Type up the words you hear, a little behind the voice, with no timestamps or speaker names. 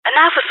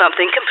Now for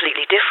something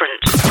completely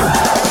different.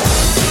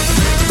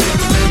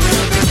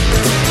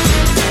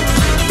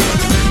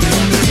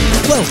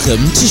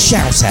 Welcome to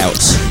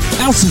ShoutOut.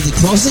 Out of the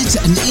closet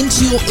and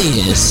into your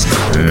ears.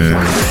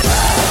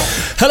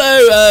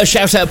 Hello,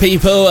 ShoutOut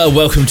people.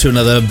 Welcome to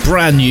another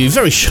brand new,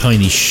 very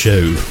shiny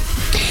show.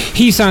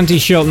 He's Andy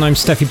Shelton, I'm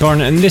Steffi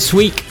Barnett, and this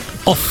week,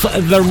 off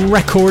the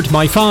record,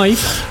 my five.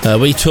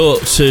 We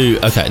talked to...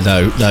 Okay,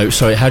 no,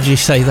 sorry, how do you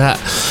say that?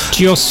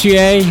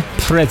 Giosue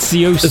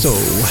Prezioso.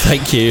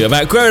 Thank you.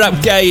 About growing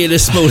up gay in a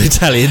small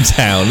Italian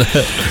town.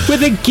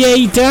 With a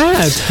gay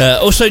dad.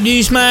 Also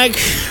Newsmag.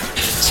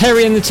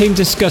 Terry and the team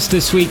discuss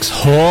this week's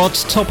hot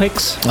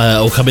topics.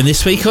 All coming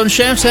this week on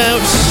ShoutOut.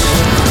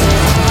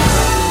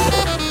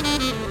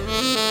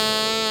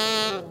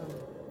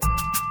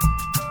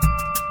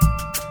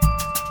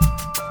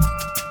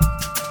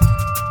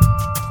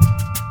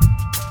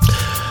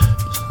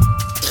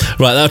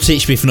 Right, that'll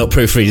teach me for not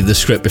proofreading the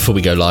script before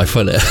we go live,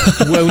 won't it?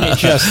 Won't it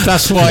just?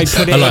 That's why I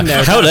put it in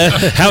there. How on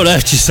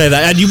earth did you say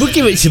that? And you would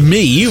give it to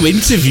me. You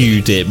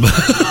interviewed him.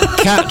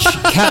 Catch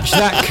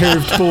that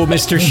curved ball,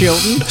 Mr.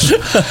 Shelton.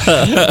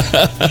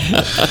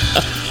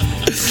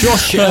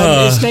 Josh,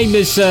 his name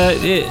is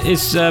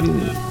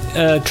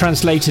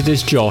translated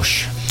as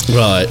Josh.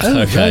 Right,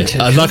 okay.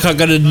 I'm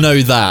going to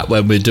know that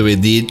when we're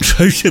doing the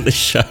intro to the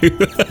show.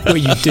 Well,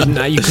 you didn't.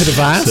 You could have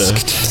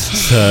asked.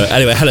 So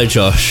anyway, hello,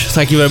 Josh.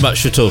 Thank you very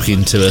much for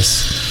talking to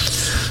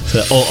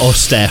us. Or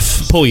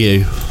Steph. Poor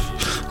you.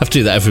 I have to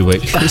do that every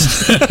week. What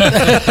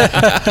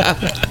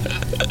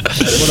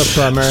a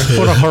bummer.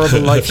 What a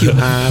horrible life you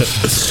have.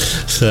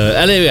 So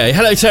anyway,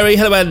 hello, Terry.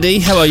 Hello, Andy.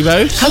 How are you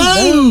both?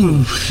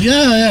 Hello.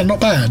 Yeah,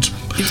 not bad.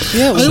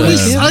 Yeah,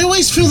 I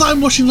always feel that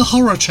I'm watching the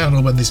horror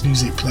channel when this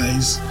music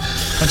plays.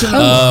 I don't know.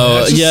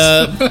 Oh,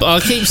 yeah. I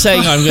keep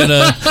saying I'm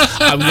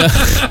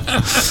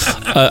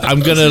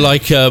gonna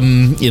like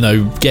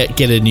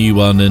get a new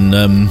one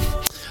and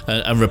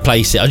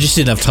replace it. I just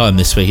didn't have time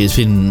this week. It's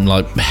been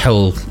like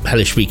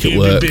hellish week at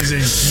work. You've been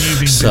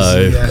busy.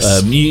 So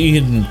yes.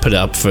 You can put it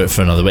up for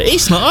another week.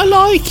 It's not. I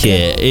like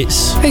it.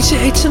 It's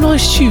a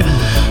nice tune.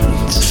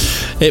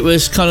 It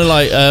was kind of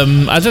like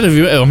I don't know if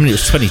it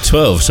was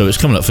 2012, so it was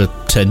coming up for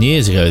 10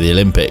 years ago, the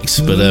Olympics.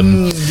 But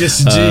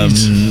yes,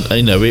 indeed.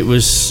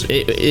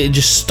 It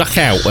just stuck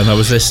out when I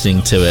was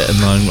listening to it,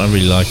 and I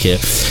really like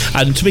it.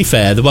 And to be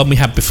fair, the one we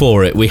had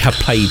before it, we had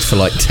played for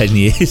like 10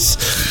 years.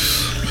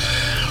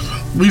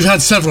 We've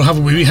had several,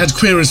 haven't we? We had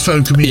Queer as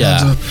Folk, and we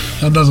had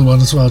another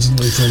one as well, didn't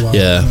we, for a while?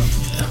 Yeah.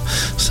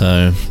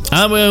 So,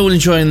 and we're all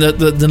enjoying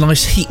the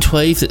nice heat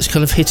wave that's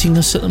kind of hitting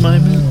us at the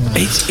moment.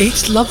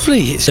 It's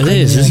lovely. It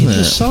is, isn't it?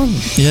 The sun.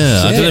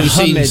 Yeah, I don't know if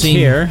you've seen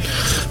here.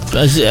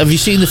 Have you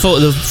seen the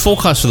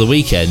forecast for the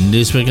weekend?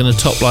 Is we're going to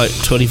top like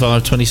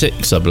 25,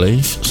 26, I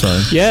believe.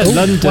 So yeah,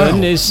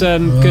 London is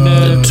going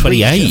to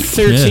 28,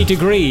 30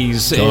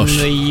 degrees Gosh.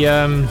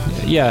 in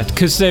the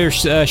because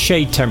there's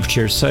shade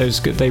temperatures, so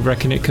they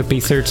reckon it could be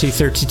 30,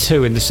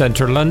 32 in the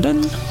centre of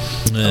London.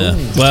 Yeah.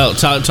 Well,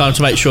 time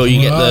to make sure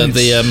you get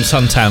the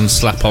suntan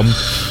slap on.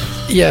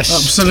 Yes,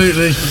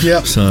 absolutely.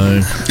 Yeah.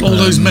 So all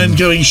those men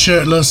going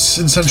shirtless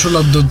in central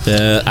London.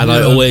 Yeah, and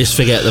I always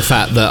forget the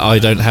fact that I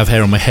don't have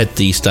hair on my head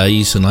these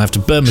days, and I have to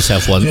burn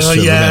myself once to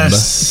remember.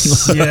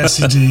 Yes,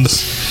 indeed.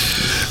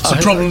 It's a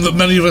problem that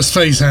many of us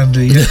face,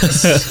 Andy.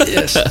 Yes.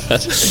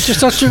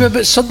 Just have to remember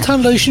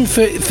suntan lotion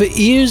for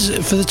ears,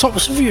 for the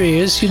tops of your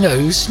ears, your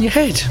nose, and your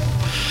head.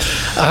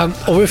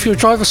 Or if you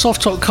drive a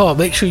soft top car,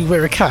 make sure you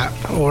wear a cap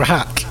or a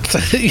hat.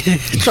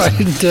 Try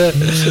and.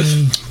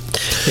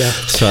 Yeah.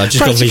 So I just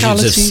got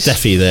visions of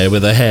Steffi there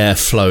with her hair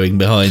flowing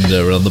behind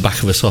her on the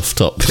back of a soft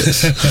top.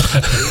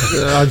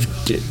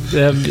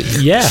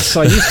 Yes,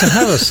 I used to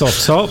have a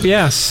soft top.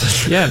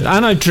 Yes, yeah,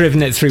 and I've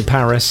driven it through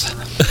Paris.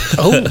 That's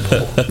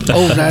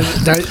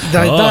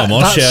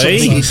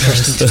something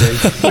interesting to do.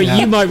 Well,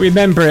 you might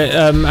remember it,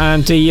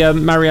 Andy,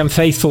 Marianne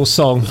Faithfull's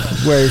song.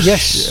 Where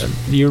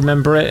you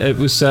remember it? It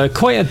was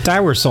quite a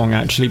dour song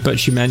actually, but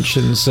she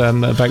mentions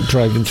about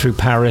driving through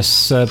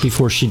Paris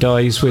before she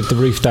dies with the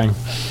roof down.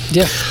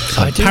 Yeah,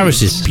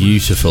 Paris is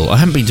beautiful. I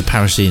haven't been to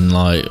Paris in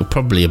like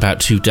probably about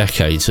 2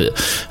 decades.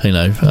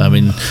 I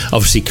mean,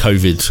 obviously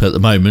COVID at the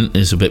moment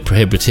is a bit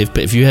prohibitive,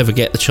 but if you ever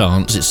get the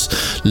chance, it's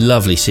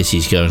lovely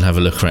city to go and have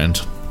a look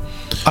around.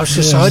 I was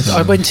just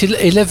I went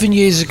 11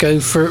 years ago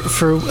for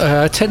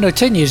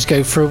 10 years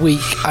ago for a week,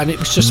 and it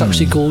was just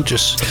absolutely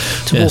gorgeous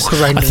to walk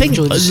around and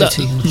enjoy the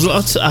city.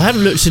 I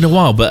haven't looked in a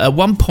while, but at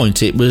one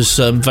point it was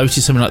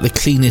voted something like the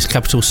cleanest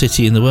capital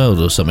city in the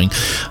world or something.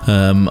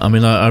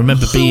 I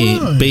remember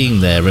being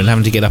there and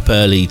having to get up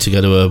early to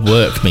go to a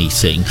work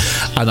meeting,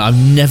 and I've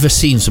never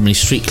seen so many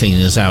street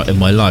cleaners out in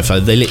my life.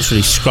 They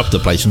literally scrub the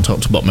place from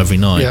top to bottom every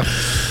night. Yeah.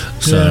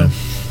 So.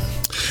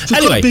 We've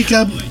Anyway,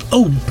 got a big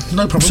Oh,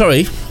 no problem.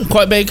 Sorry,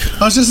 quite big.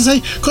 I was just going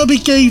to say, quite a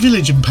big gay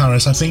village in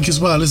Paris, I think, as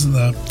well, isn't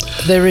there?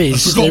 There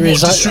is. I forgot what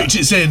district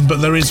it's in, but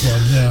there is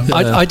one,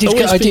 yeah. I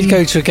did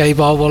go to a gay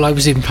bar while I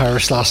was in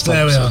Paris last time.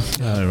 There we are.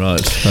 Oh,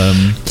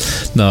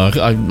 right. No,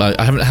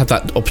 I haven't had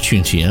that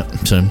opportunity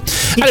yet. So,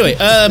 anyway,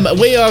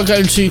 we are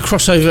going to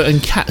cross over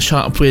and catch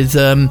up with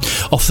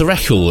Off the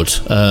Record.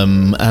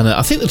 And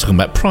I think they're talking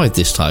about Pride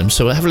this time,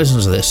 so we'll have a listen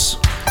to this.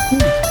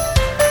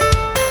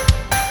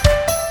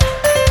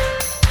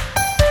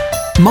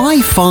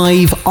 My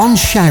 5 on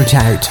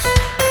ShoutOut.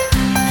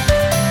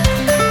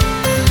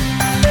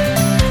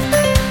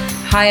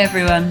 Hi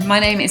everyone, my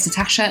name is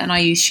Natasha and I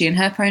use she and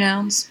her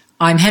pronouns.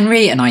 I'm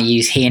Henry and I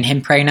use he and him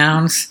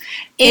pronouns.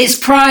 It's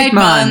Pride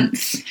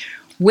Month!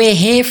 We're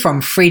here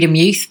from Freedom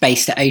Youth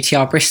based at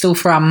OTR Bristol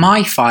for our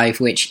My 5,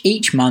 which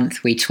each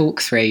month we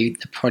talk through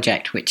the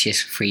project which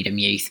is Freedom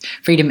Youth.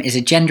 Freedom is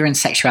a gender and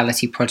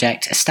sexuality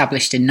project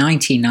established in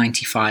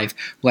 1995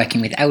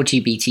 working with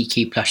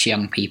LGBTQ plus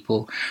young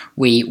people.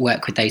 We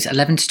work with those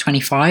 11 to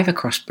 25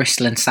 across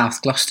Bristol and South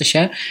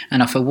Gloucestershire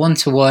and offer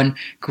one-to-one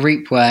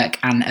group work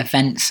and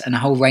events and a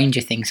whole range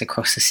of things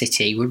across the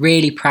city. We're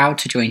really proud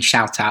to join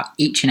ShoutOut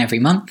each and every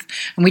month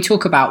and we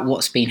talk about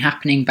what's been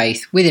happening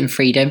both within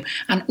Freedom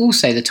and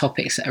also the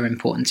topics that are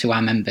important to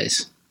our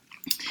members.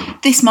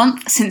 This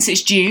month, since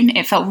it's June,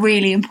 it felt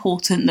really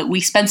important that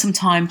we spend some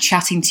time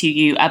chatting to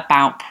you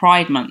about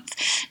Pride Month.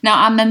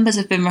 Now, our members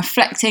have been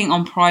reflecting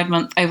on Pride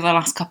Month over the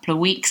last couple of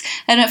weeks,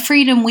 and at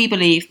Freedom we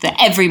believe that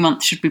every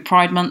month should be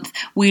Pride Month.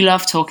 We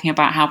love talking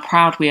about how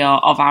proud we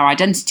are of our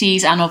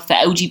identities and of the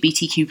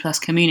LGBTQ plus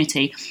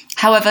community.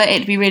 However,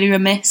 it'd be really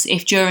remiss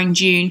if during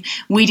June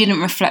we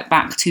didn't reflect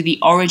back to the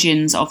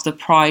origins of the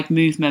Pride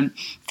movement,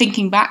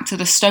 thinking back to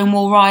the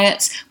Stonewall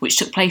riots, which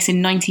took place in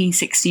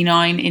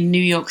 1969 in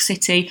New York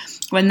City,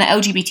 when the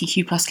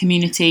LGBTQ plus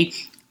community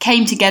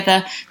came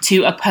together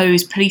to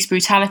oppose police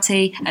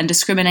brutality and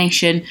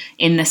discrimination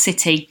in the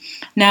city.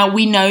 Now,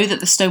 we know that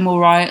the Stonewall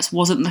riots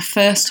wasn't the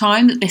first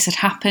time that this had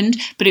happened,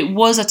 but it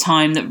was a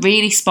time that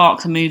really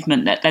sparked a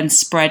movement that then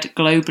spread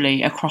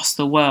globally across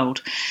the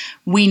world.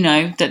 We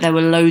know that there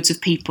were loads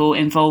of people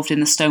involved in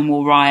the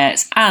Stonewall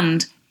riots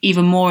and,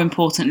 even more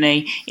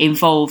importantly,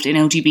 involved in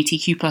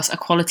LGBTQ plus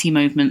equality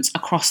movements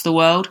across the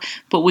world.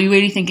 But we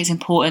really think it's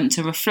important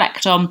to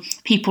reflect on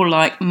people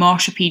like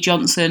Marsha P.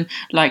 Johnson,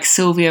 like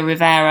Sylvia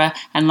Rivera,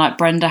 and like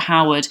Brenda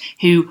Howard,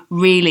 who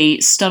really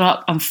stood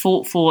up and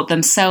fought for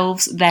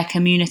themselves, their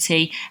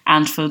community,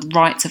 and for the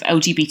rights of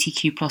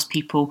LGBTQ plus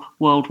people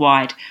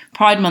worldwide.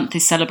 Pride Month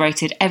is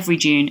celebrated every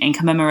June in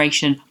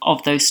commemoration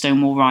of those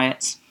Stonewall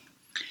riots.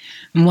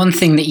 And one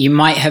thing that you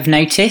might have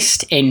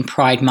noticed in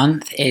Pride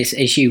Month is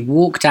as you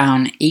walk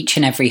down each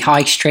and every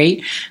high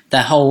street,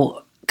 the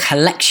whole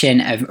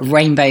collection of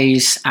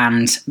rainbows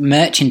and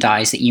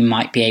merchandise that you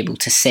might be able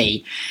to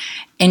see.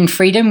 In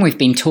Freedom, we've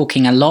been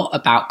talking a lot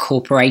about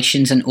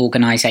corporations and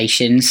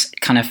organisations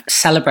kind of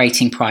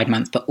celebrating Pride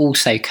Month, but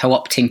also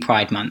co-opting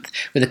Pride Month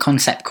with a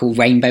concept called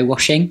rainbow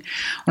washing.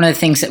 One of the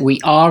things that we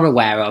are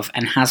aware of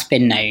and has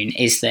been known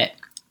is that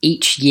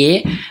each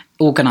year,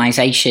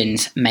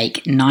 organisations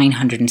make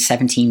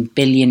 £917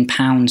 billion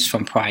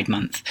from Pride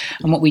Month.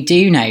 And what we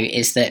do know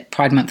is that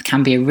Pride Month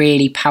can be a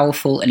really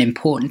powerful and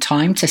important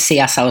time to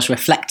see ourselves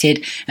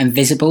reflected and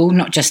visible,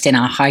 not just in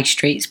our high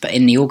streets, but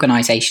in the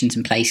organisations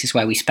and places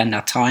where we spend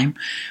our time.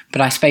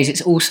 But I suppose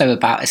it's also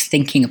about us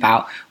thinking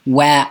about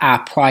where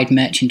our Pride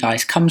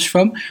merchandise comes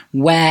from,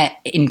 where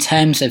in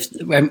terms of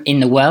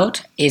in the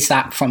world, is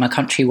that from a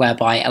country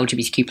whereby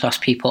LGBTQ plus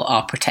people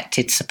are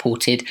protected,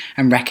 supported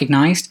and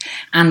recognised,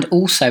 and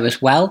also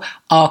as well,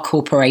 are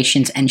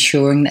corporations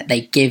ensuring that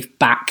they give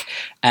back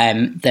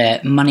the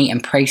money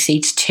and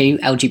proceeds to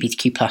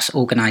LGBTQ plus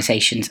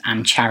organisations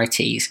and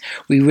charities.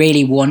 We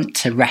really want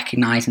to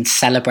recognise and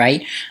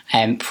celebrate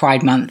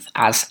Pride Month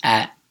as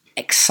an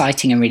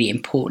exciting and really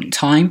important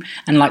time.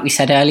 And like we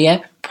said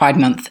earlier, Pride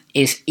Month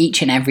is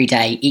each and every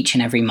day, each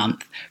and every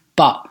month.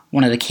 But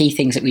one of the key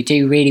things that we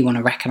do really want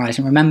to recognise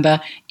and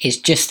remember is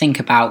just think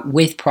about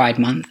with Pride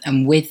Month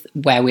and with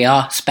where we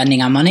are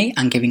spending our money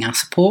and giving our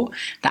support,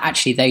 that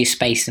actually those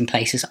spaces and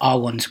places are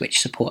ones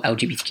which support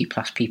LGBTQ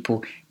plus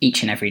people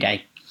each and every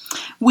day.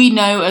 We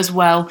know as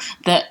well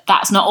that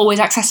that's not always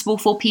accessible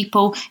for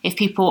people. If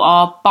people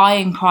are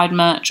buying Pride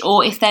merch,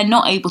 or if they're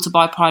not able to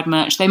buy Pride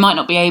merch, they might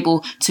not be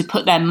able to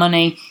put their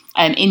money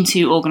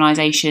into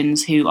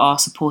organisations who are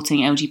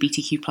supporting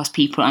LGBTQ plus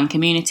people and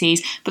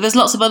communities. But there's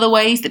lots of other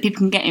ways that people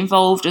can get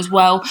involved as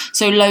well.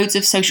 So loads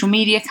of social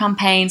media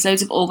campaigns,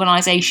 loads of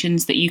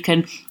organisations that you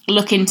can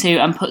look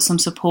into and put some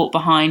support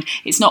behind.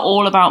 It's not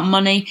all about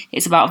money,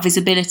 it's about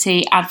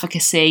visibility,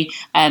 advocacy,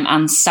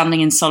 and standing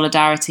in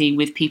solidarity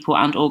with people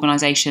and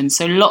organisations.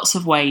 So lots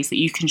of ways that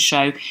you can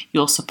show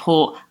your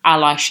support,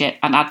 allyship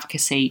and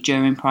advocacy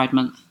during Pride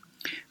Month.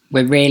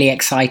 We're really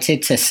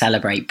excited to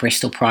celebrate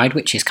Bristol Pride,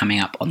 which is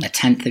coming up on the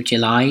 10th of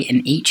July.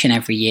 And each and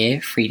every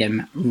year,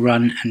 Freedom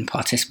run and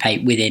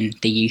participate within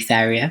the youth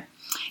area.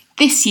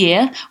 This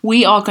year,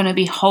 we are going to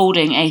be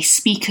holding a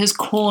speaker's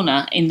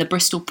corner in the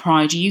Bristol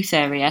Pride youth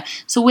area.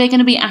 So we're going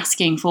to be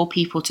asking for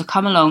people to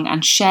come along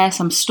and share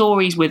some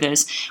stories with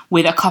us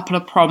with a couple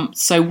of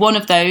prompts. So one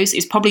of those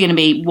is probably going to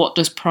be, what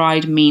does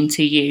Pride mean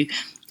to you?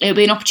 It'll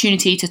be an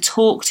opportunity to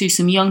talk to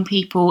some young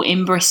people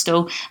in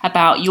Bristol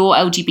about your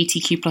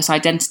LGBTQ plus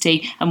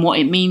identity and what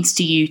it means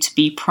to you to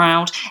be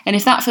proud. And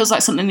if that feels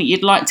like something that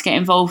you'd like to get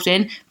involved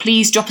in,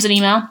 please drop us an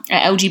email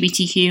at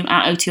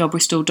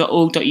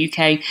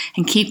lgbtq@otrbristol.org.uk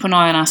and keep an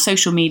eye on our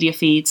social media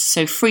feeds,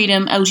 so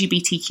Freedom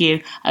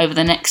LGBTQ, over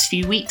the next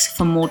few weeks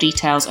for more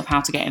details of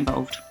how to get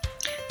involved.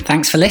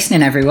 Thanks for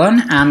listening,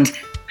 everyone, and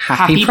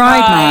Happy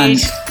Pride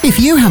Month! If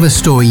you have a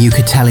story you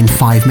could tell in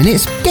 5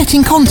 minutes, get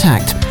in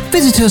contact.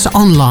 Visit us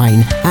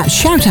online at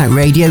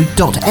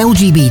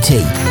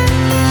shoutoutradio.lgbt.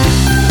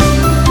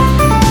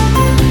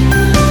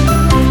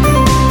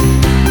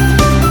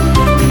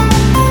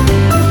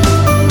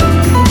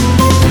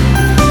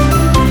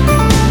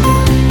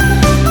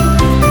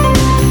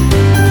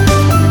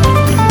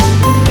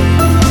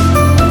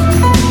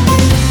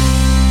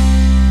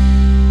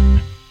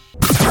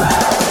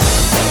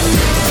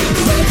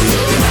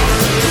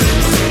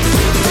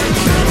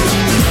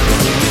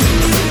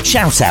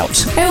 Shout Out.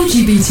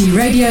 LGBT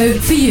radio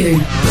for you.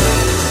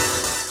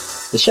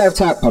 The Shout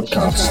Out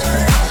podcast.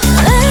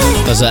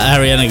 There's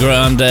Ariana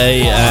Grande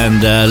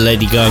and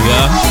Lady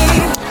Gaga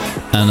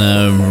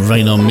and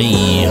Rain on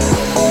Me.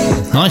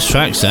 Nice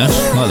track, Seth.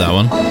 Like that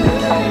one.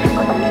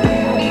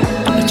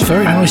 It's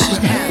very nice,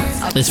 isn't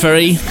it? It's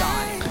very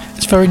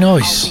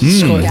nice.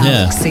 It's quite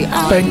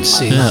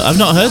expensive. Yeah, I've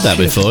not heard that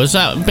before. Has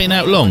that been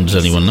out long? Does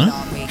anyone know?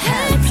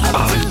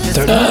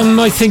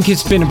 I think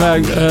it's been about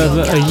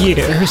a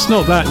year. It's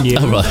not that new.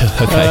 Oh, right,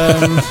 okay.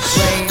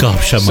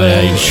 God, show my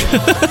age.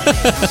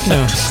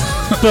 No.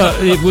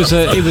 But it was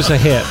a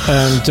hit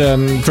and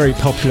very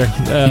popular.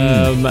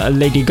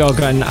 Lady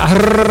Gaga and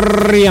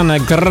Ariana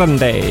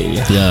Grande.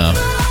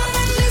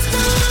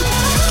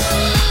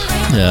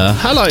 Yeah,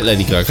 I like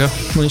Lady Gaga.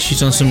 Well, she's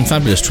done some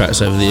fabulous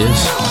tracks over the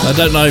years. I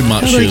don't know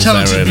much of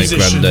Ariana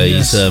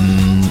Grande's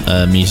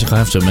music, I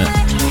have to admit.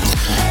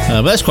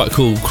 But that's quite a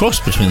cool cross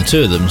between the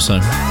two of them, so...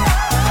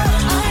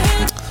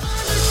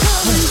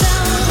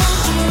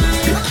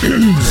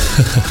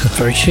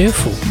 Very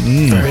cheerful.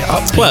 Very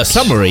upbeat. Well,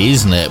 summery,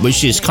 isn't it?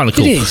 Which is kind of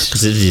cool.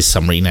 Because it is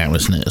summery now,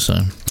 isn't it?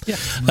 So,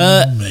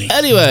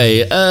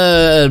 anyway,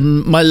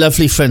 my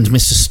lovely friend,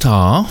 Mr.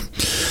 Starr,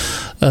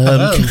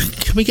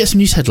 can we get some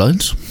news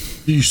headlines?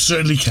 You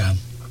certainly can.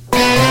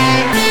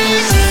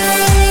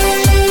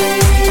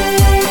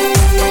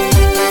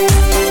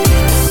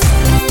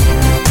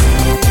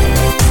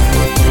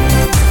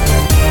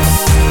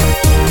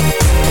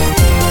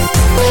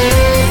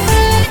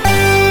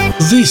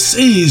 This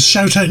is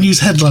Shout Out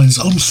News Headlines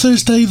on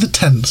Thursday the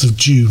 10th of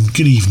June.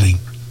 Good evening.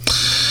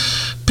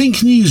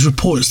 Pink News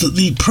reports that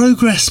the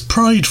Progress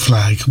Pride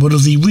flag, one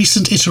of the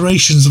recent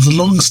iterations of the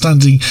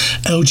long-standing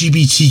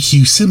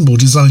LGBTQ symbol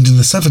designed in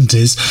the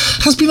 70s,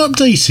 has been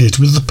updated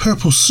with the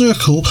purple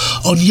circle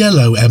on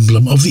yellow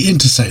emblem of the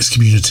intersex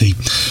community.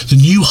 The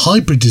new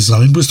hybrid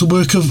design was the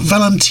work of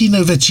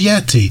Valentino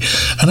Vecchietti,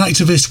 an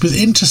activist with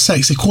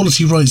Intersex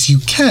Equality Rights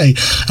UK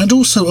and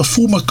also a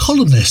former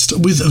columnist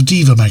with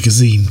Diva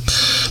magazine.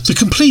 The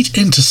complete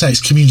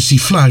intersex community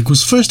flag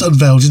was first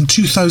unveiled in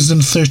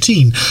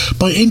 2013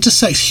 by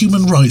Intersex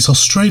Human Rights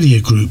Australia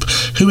group,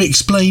 who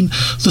explain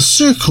the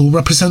circle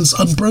represents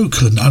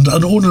unbroken and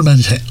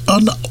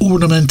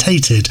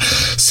unornamentated,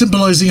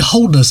 symbolising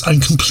wholeness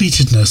and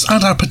completedness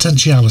and our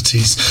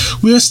potentialities.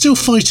 We are still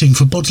fighting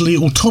for bodily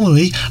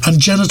autonomy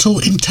and genital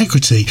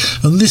integrity,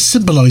 and this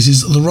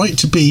symbolises the right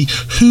to be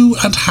who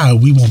and how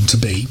we want to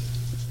be.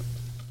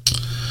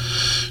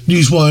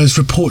 Newswires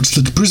reports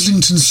that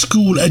Brislington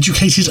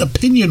school-educated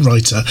opinion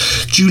writer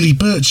Julie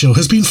Burchill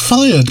has been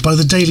fired by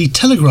the Daily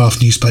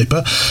Telegraph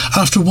newspaper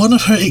after one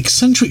of her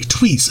eccentric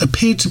tweets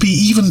appeared to be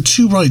even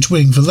too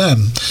right-wing for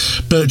them.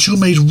 Burchill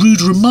made rude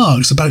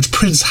remarks about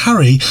Prince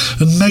Harry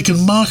and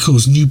Meghan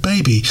Markle's new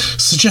baby,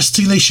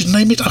 suggesting they should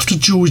name it after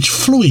George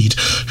Floyd,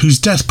 whose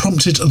death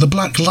prompted the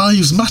Black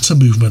Lives Matter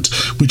movement,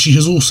 which he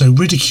has also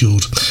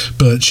ridiculed.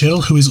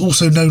 Burchill, who is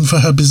also known for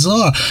her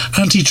bizarre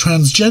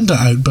anti-transgender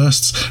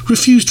outbursts,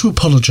 refused to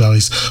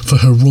apologise for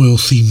her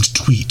royal-themed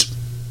tweet.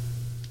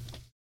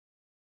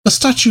 A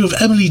statue of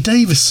Emily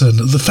Davison,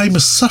 the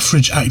famous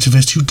suffrage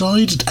activist who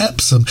died at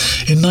Epsom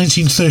in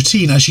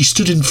 1913 as she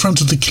stood in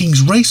front of the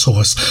King's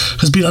racehorse,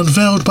 has been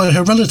unveiled by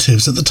her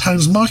relatives at the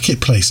town's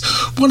marketplace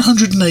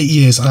 108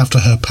 years after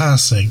her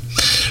passing.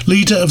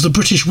 Leader of the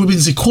British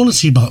Women's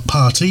Equality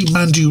Party,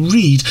 Mandu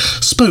Reid,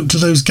 spoke to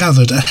those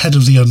gathered ahead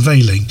of the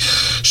unveiling.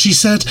 She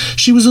said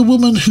she was a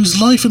woman whose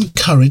life and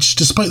courage,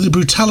 despite the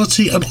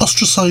brutality and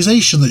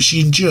ostracisation that she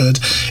endured,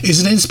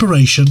 is an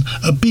inspiration,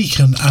 a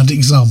beacon and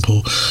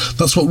example.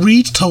 That's what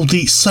Reid told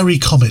the Surrey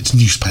Comet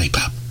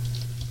newspaper.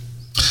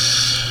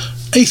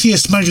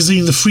 Atheist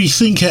magazine The Free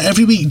Thinker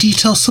every week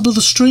details some of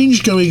the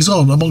strange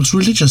goings-on amongst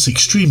religious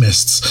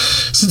extremists.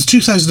 Since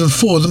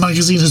 2004, the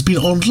magazine has been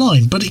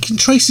online, but it can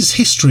trace its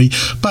history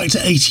back to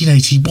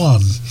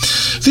 1881.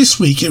 This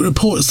week, it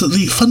reports that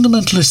the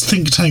fundamentalist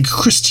think tank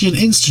Christian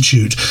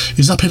Institute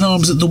is up in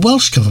arms at the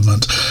Welsh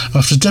Government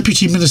after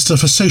Deputy Minister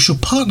for Social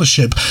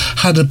Partnership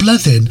Hannah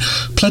Blethyn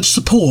pledged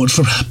support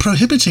for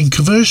prohibiting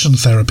conversion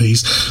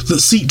therapies that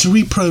seek to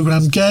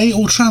reprogram gay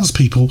or trans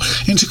people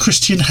into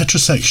Christian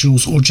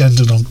heterosexuals or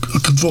gender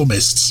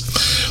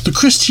non-conformists. The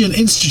Christian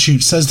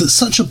Institute says that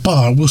such a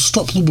bar will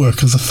stop the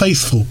work of the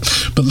faithful,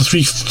 but the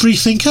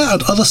Freethinker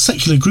and other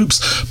secular groups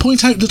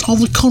point out that, on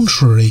the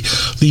contrary,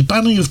 the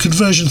banning of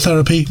conversion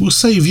therapy will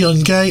save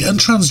young gay and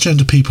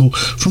transgender people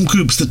from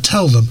groups that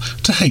tell them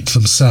to hate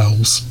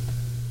themselves.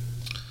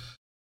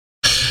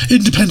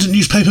 Independent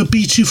newspaper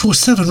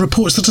B247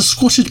 reports that a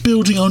squatted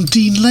building on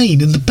Dean Lane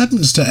in the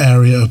Bedminster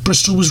area of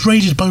Bristol was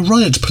raided by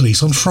riot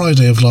police on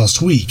Friday of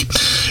last week.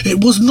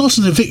 It was not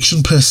an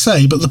eviction per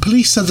se, but the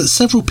police said that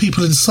several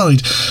people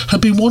inside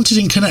had been wanted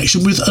in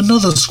connection with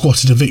another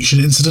squatted eviction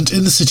incident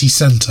in the city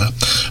centre.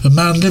 A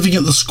man living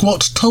at the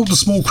squat told the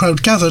small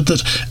crowd gathered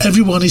that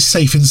everyone is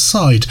safe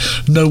inside.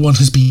 No one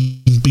has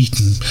been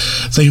beaten.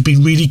 They have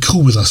been really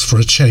cool with us for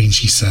a change,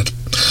 he said.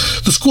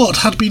 The squat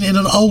had been in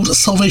an old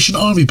Salvation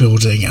Army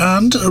building,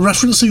 and,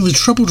 referencing the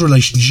troubled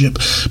relationship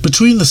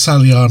between the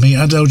Sally Army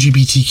and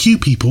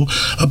LGBTQ people,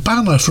 a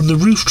banner from the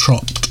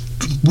rooftop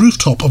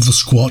of the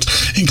squat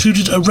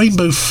included a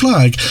rainbow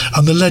flag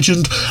and the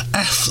legend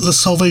F the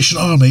Salvation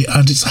Army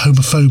and its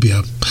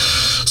homophobia.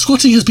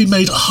 Squatting has been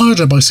made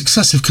harder by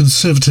successive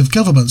Conservative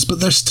governments, but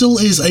there still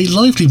is a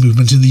lively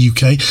movement in the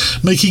UK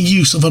making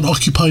use of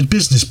unoccupied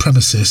business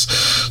premises.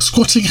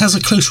 Squatting has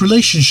a close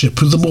relationship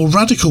with the more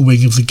radical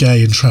wing of the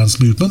gay and trans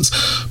movements.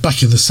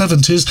 Back in the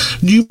 70s,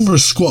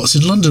 numerous squats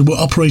in London were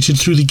operated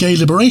through the Gay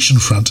Liberation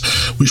Front,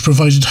 which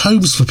provided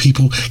homes for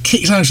people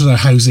kicked out of their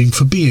housing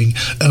for being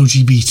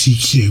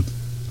LGBTQ.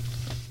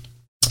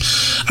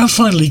 And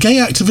finally, gay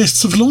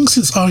activists have long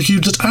since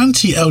argued that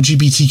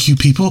anti-LGBTQ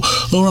people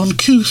are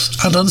uncouth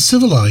and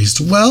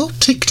uncivilised. Well,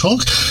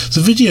 TikTok,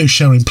 the video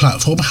sharing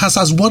platform, has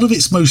as one of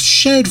its most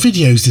shared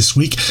videos this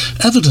week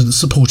evidence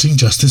supporting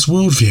just this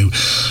worldview.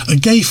 A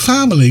gay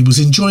family was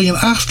enjoying an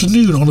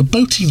afternoon on a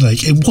boating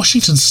lake in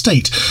Washington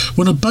State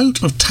when a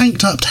boat of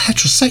tanked-up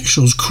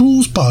heterosexuals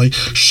crawls by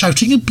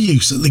shouting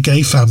abuse at the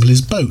gay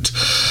family's boat.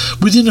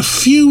 Within a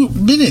few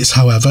minutes,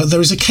 however,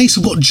 there is a case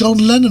of what John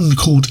Lennon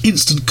called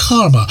instant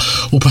karma,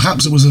 or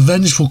perhaps it was a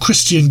vengeful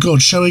Christian god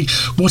showing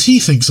what he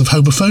thinks of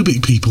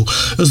homophobic people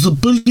as the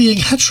bullying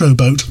hetero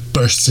boat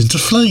bursts into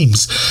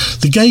flames.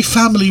 The gay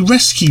family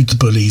rescued the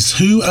bullies,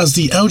 who, as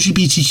the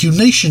LGBTQ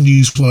Nation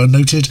newswire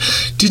noted,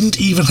 didn't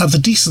even have the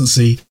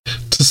decency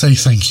to say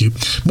thank you.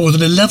 More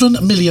than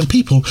 11 million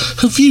people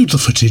have viewed the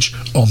footage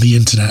on the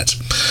internet.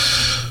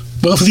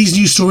 Well, for these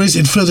news stories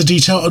in further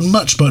detail and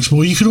much, much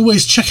more, you can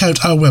always check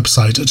out our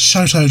website at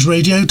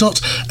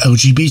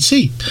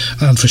shoutoutradio.lgbt.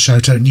 And for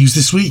Shoutout News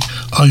this week,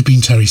 I've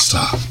been Terry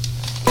Starr.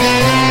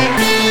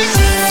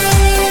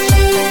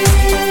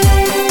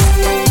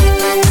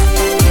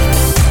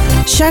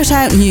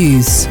 ShoutOut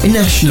News.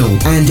 National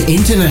and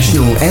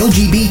international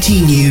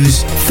LGBT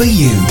news for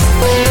you.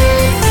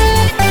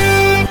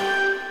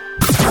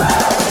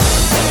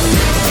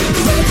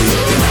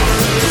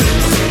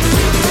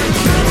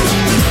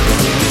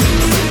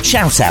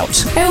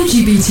 ShoutOut.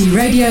 LGBT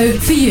radio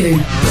for you.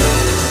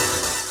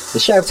 The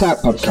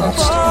ShoutOut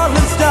podcast.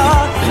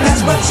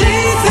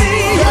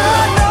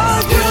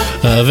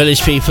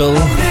 Village people,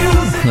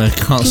 I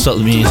can't stop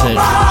the music.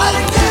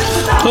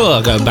 Oh,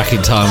 I'm going back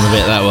in time a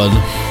bit, that one.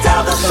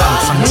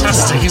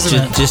 Fantastic,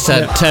 isn't it? Just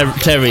had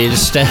Terry and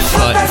Steph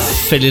like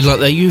feeling like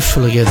they're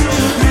youthful again.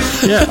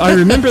 Yeah, I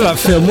remember that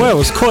film well. It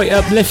was quite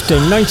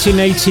uplifting.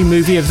 1980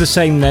 movie of the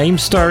same name,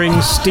 starring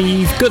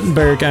Steve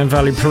Guttenberg and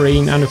Valerie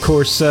Perrine, and of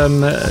course the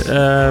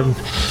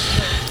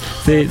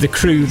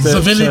crew that the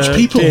Village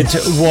People did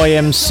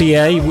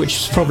YMCA, which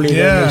is probably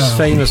the most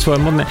famous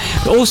one, wasn't it?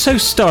 It also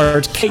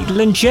starred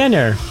Caitlyn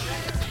Jenner,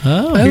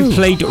 who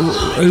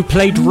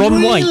played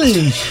Ron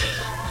White.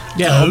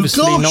 Yeah,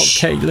 obviously not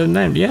Caitlyn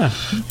then. Yeah.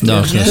 No,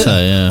 I was going to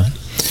say, yeah.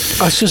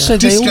 I was just say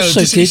they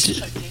also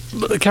did.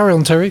 Carry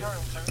on, Terry.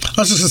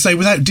 I was just going to say,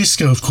 without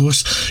disco, of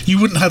course, you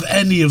wouldn't have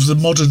any of the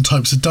modern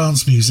types of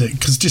dance music,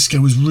 because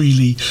disco was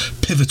really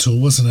pivotal,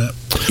 wasn't it?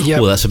 Yeah.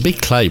 Well, that's a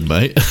big claim,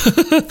 mate.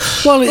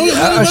 Well, what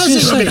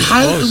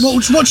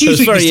do you think?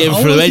 It's very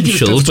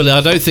influential, but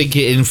I don't think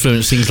it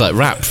influenced things like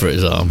rap, for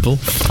example.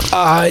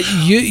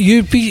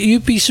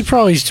 You'd be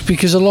surprised,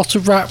 because a lot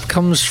of rap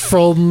comes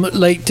from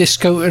late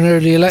disco and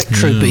early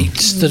electro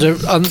beats that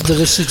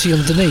are sitting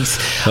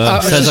underneath.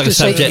 Sounds like a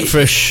subject for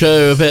a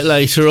show a bit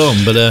later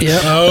on, but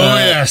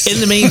yes. In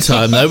the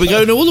meantime, though, we're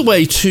going all the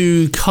way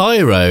to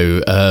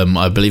Cairo,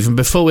 I believe, and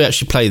before we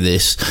actually play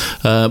this,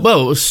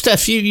 well,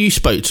 Steph, you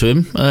spoke to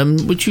him.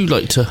 Would you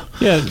like to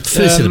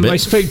fill us in a bit? I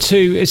spoke to,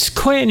 it's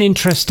quite an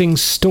interesting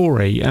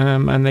story,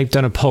 and they've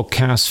done a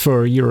podcast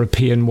for a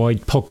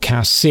European-wide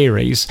podcast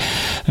series.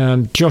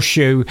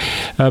 Giosue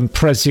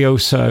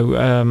Prezioso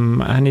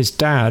and his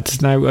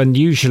dad, now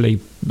unusually,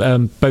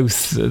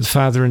 both the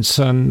father and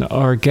son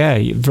are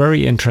gay.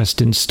 Very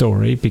interesting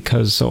story,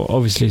 because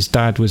obviously his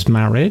dad was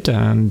married,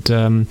 and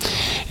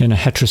in a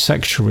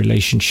heterosexual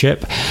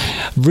relationship.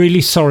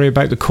 Really sorry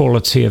about the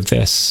quality of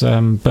this,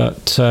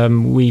 but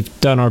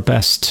we've done our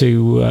best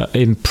to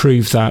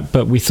improve that.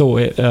 But we thought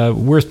it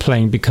worth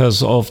playing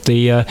because of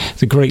the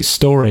great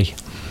story.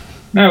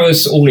 Now,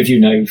 as all of you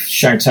know,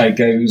 ShoutOut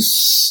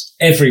goes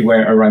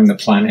everywhere around the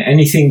planet.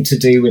 Anything to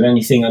do with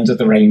anything under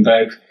the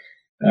rainbow,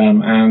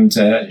 and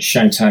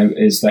ShoutOut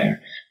is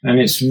there. And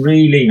it's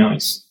really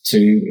nice to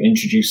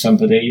introduce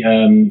somebody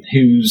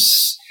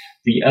who's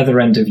the other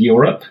end of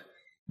Europe,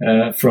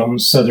 from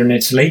southern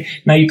Italy.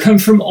 Now, you come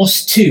from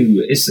Ostu.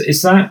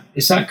 Is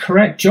that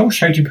correct,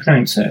 Josh? How do you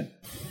pronounce it?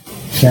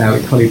 Yeah,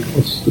 we call it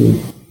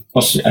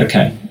Ostu.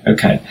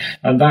 Okay.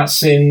 And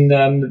that's in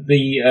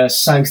the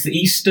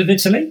southeast of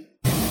Italy?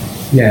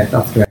 Yeah,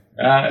 that's correct.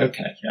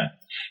 Okay, yeah.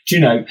 Do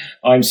you know,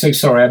 I'm so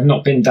sorry, I've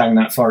not been down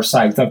that far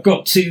south. I've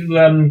got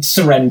to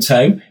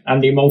Sorrento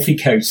and the Amalfi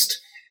Coast,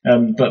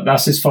 but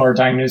that's as far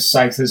down as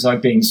south as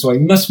I've been. So I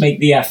must make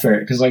the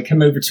effort, because I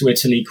come over to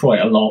Italy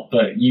quite a lot,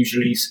 but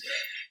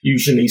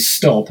usually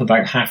stop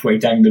about halfway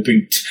down the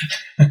boot.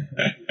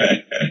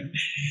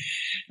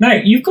 Now,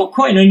 you've got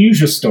quite an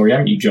unusual story,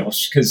 haven't you,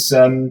 Josh? Because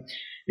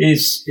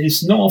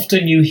it's not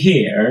often you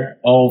hear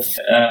of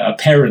a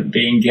parent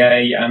being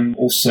gay and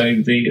also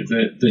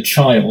the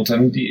child.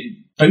 And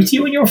both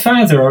you and your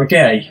father are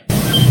gay.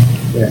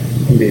 Yeah,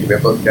 indeed, we're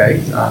both gay.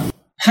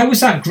 How was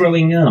that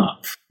growing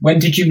up? When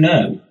did you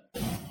know?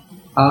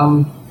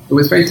 It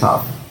was very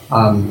tough.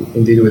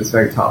 Indeed, it was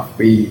very tough.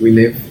 We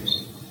lived,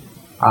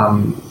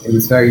 it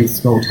was a very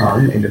small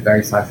town in the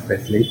very south of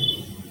Italy,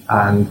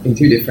 and in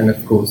two different,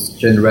 of course,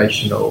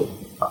 generational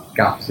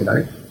gaps, you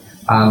know.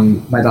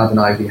 My dad and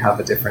I, we have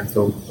a difference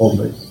of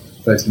almost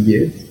 30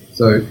 years.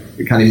 So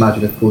you can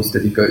imagine, of course,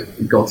 that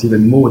it got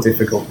even more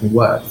difficult and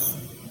worse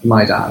for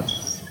my dad.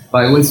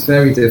 But it was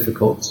very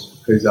difficult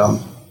because,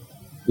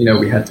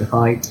 we had to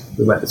hide,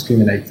 we were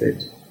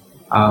discriminated.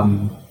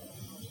 And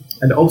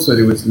also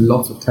there was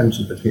lots of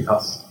tension between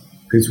us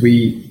because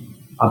we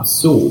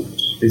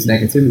absorbed this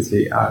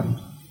negativity and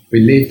we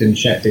lived and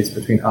shared this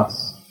between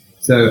us.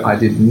 So I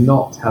did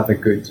not have a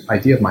good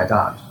idea of my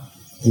dad,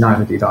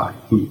 neither did I.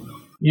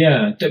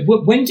 Yeah.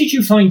 When did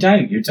you find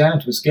out your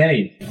dad was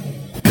gay?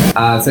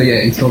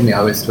 He told me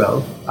I was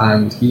 12,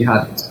 and he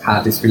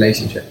had this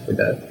relationship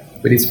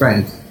with his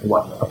friend,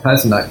 a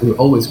person who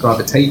always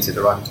gravitated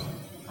around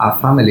our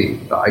family,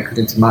 but I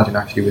couldn't imagine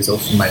actually was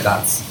also my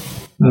dad's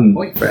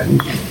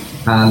boyfriend.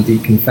 And he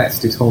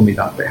confessed to told me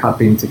that they had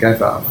been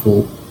together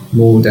for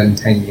more than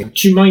 10 years.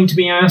 Do you mind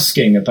me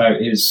asking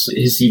about is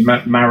he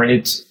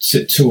married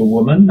to a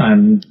woman,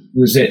 and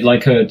was it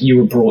like you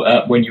were brought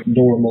up when you're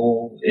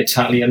normal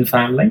Italian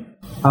family?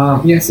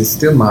 Yes, he's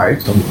still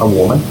married to a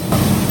woman,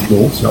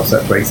 divorced, not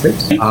separated.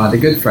 They're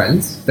good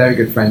friends, very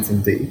good friends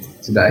indeed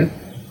today.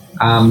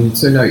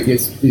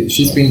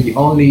 She's been the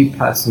only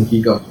person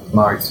he got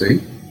married to,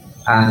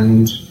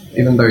 and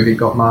even though they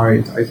got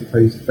married, I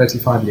suppose,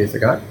 35 years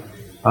ago,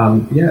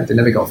 they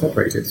never got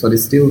separated, so they're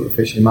still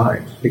officially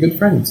married. They're good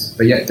friends,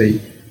 but yet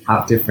they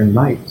have different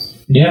lives.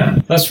 Yeah,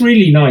 that's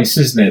really nice,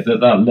 isn't it,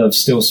 that love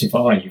still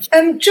survives?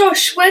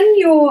 Josh, when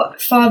your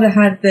father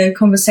had the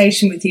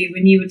conversation with you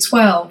when you were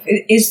 12,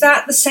 is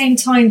that the same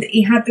time that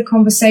he had the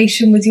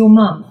conversation with your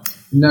mum?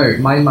 No,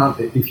 my mum,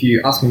 if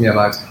you ask me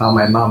about how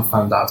my mum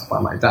found out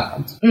about my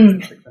dad,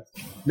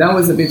 that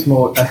was a bit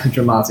more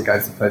dramatic, I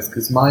suppose,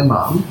 because my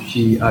mum,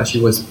 she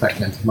was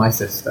pregnant with my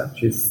sister.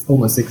 She's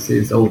almost 6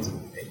 years older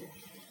than me.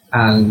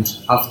 And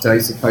after, I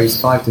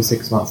suppose, 5 to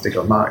 6 months they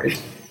got married,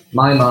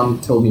 my mum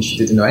told me she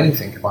didn't know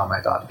anything about my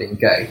dad being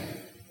gay,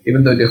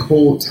 even though the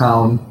whole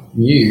town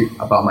knew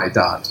about my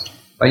dad.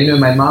 But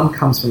my mum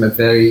comes from a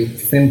very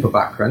simple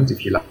background,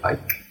 if you like,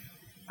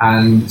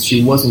 and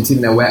she wasn't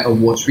even aware of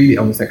what really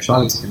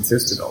homosexuality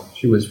consisted of.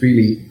 She was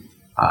really,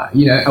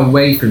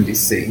 away from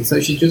this scene. So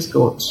she just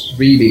got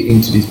really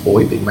into this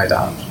boy being my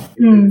dad.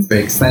 He was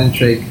very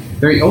eccentric,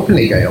 very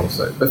openly gay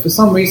also. But for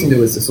some reason there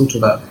was a sort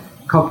of a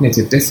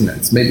cognitive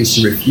dissonance. Maybe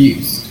she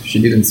refused.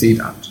 She didn't see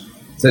that.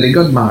 So they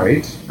got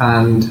married,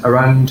 and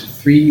around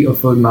 3 or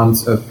 4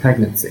 months of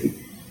pregnancy,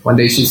 one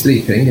day she's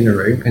sleeping in a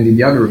room, and in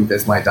the other room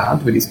there's my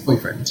dad with his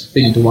boyfriend,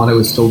 being the one I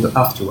was told that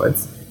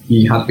afterwards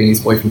he had been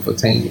his boyfriend for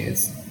 10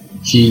 years.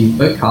 She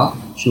woke up,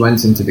 she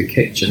went into the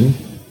kitchen,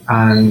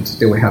 and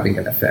they were having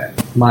an affair.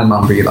 My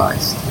mum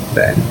realised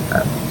then,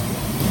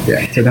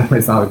 so that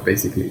was how it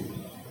basically...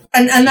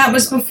 And that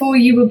was before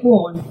you were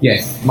born?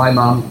 Yes, my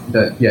mum,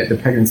 the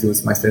pregnancy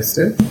was my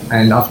sister,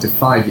 and after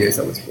 5 years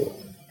I was born.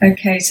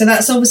 Okay, so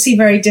that's obviously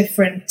very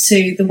different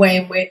to the way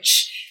in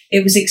which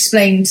it was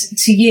explained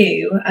to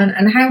you.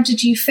 And how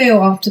did you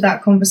feel after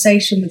that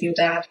conversation with your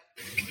dad?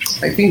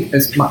 I think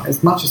as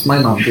much as my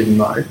mum didn't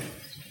know,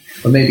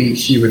 or maybe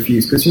she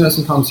refused, because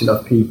sometimes you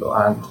love people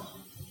and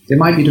they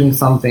might be doing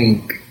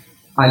something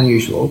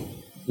unusual,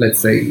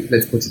 let's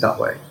put it that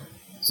way.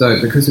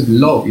 So because of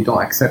love, you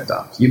don't accept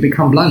that. You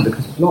become blind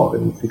because of love,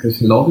 and because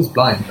love is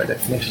blind by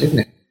definition, isn't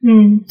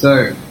it?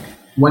 So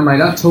when my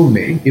dad told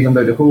me, even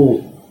though the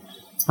whole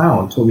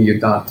town told me your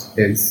dad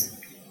is,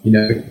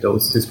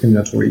 those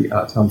discriminatory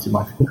terms you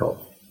might think of,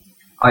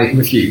 I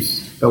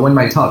refused. But when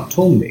my dad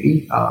told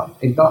me,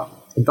 in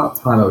that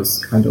time I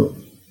was kind of,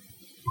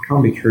 it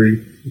can't be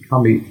true, it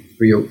can't be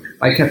real.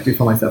 I kept it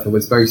for myself. I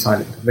was very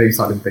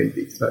silent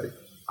baby. So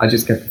I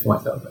just kept it for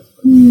myself.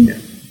 Yeah.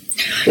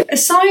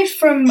 Aside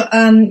from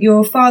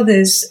your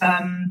father's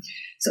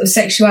sort of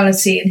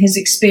sexuality and his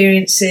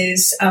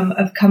experiences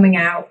of coming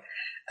out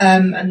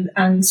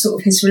and sort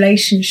of his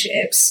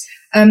relationships,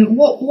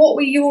 what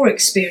were your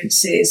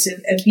experiences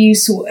of you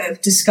sort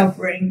of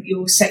discovering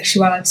your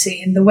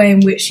sexuality and the way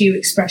in which you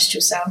expressed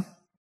yourself?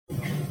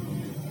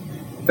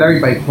 Very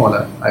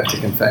bipolar, I have to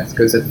confess,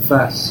 because at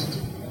first,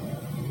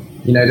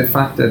 the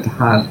fact that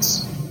I had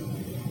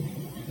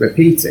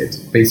repeated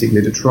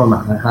basically the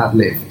trauma I had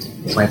lived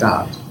with my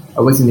dad,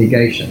 I was in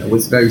negation. I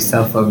was very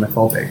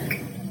self-homophobic.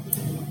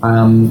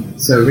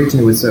 So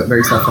originally I was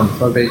very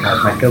self-homophobic. I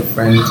had my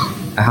girlfriend.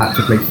 I had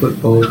to play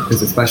football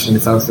because especially in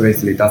the south of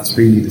Italy, that's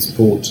really the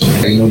sport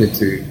in order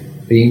to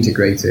be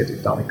integrated,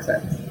 if that makes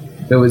sense.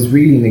 There was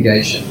really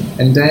negation.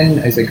 And then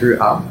as I grew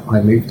up,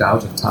 I moved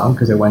out of town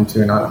because I went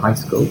to another high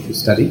school to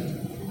study.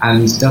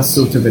 And that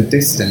sort of a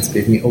distance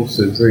gave me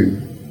also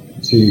room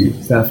to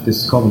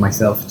self-discover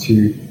myself,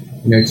 to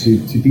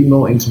be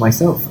more into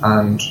myself.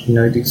 And,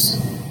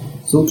 this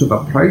sort of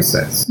a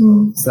process,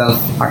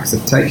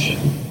 self-acceptation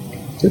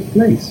took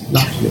place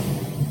naturally.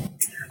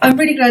 I'm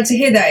really glad to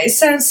hear that. It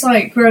sounds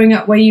like growing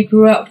up where you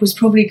grew up was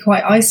probably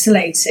quite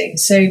isolating.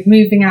 So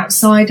moving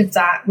outside of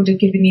that would have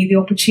given you the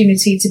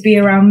opportunity to be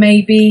around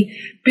maybe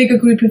a bigger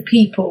group of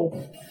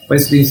people.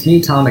 With this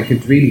new town, I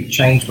could really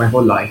change my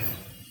whole life.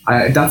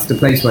 That's the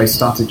place where I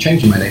started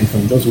changing my name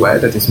from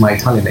Giosue, that is my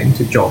Italian name,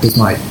 to Giosue, is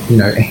my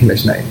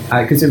English name.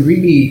 Because I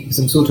really,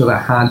 I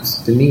had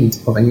the need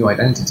of a new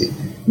identity.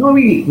 Not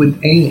really with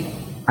any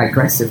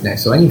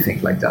aggressiveness or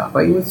anything like that,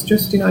 but it was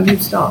just a new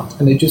start,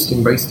 and I just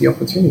embraced the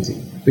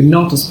opportunity. But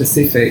not a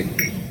specific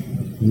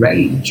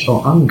rage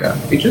or anger.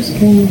 It just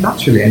came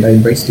naturally, and I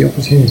embraced the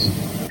opportunity.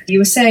 You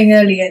were saying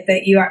earlier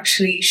that you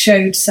actually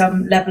showed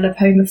some level of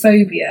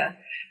homophobia.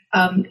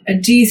 And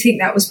do you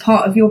think that was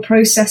part of your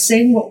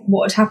processing,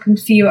 what had happened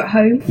for you at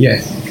home?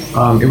 Yes.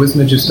 It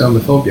wasn't just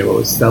homophobia, it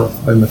was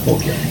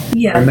self-homophobia.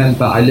 Yeah. I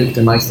remember I looked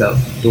at myself,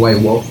 the way I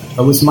walked.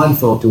 I was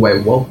mindful of the way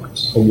I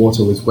walked or what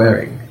I was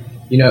wearing.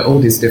 All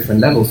these different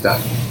levels that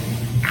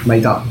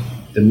made up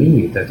the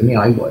me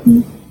I was.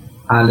 And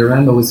I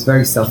remember I was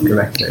very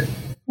self-corrective.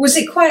 Was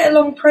it quite a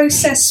long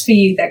process for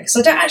you then? Because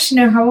I don't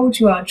actually know how old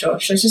you are,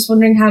 Josh. I was just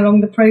wondering how long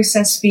the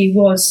process for you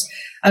was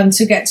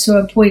to get to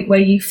a point where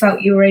you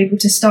felt you were able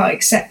to start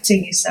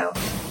accepting yourself.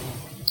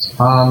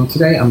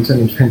 Today I'm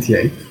turning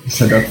 28.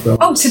 So that's,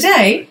 oh,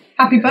 today?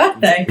 Happy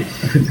birthday.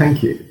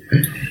 Thank you.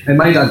 And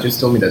my dad just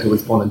told me that I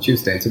was born on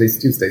Tuesday, and today's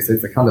Tuesday, so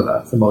it's a kind of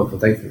a symbolical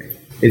day for me.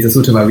 It's a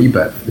sort of a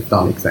rebirth, if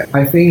that makes sense.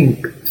 I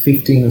think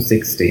 15 or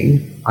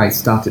 16, I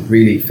started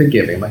really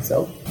forgiving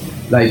myself.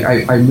 Like,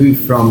 I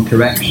moved from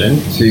correction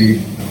to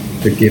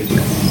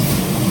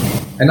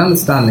forgiveness. An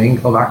understanding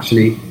of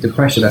actually the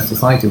pressure that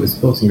society was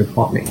putting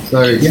upon me.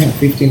 So, yeah,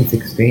 15,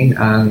 16,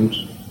 and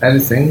ever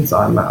since,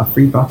 I'm a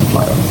free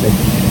butterfly, honestly.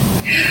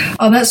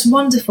 Oh, that's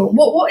wonderful.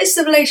 What is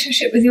the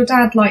relationship with your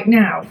dad like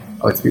now?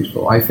 Oh, it's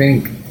beautiful. I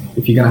think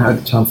if you're going to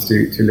have the chance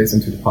to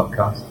listen to the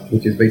podcast,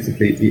 which is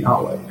basically the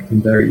artwork,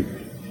 I'm very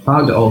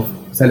proud of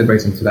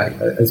celebrating today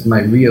as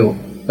my real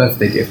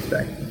birthday gift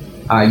today.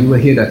 You will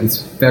hear that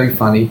it's very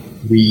funny.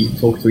 We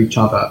talk to each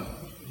other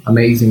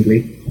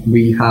amazingly.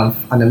 We have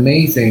an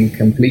amazing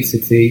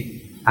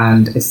complicity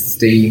and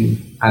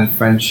esteem and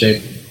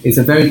friendship. It's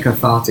a very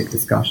cathartic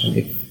discussion,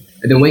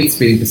 the way it's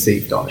being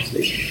perceived,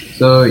 honestly.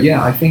 So,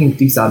 yeah, I think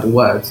these are the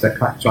words that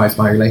characterize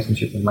my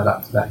relationship with my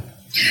dad today.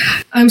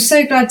 I'm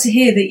so glad to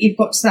hear that you've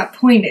got to that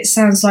point. It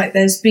sounds like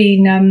there's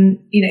been,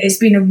 it's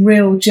been a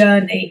real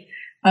journey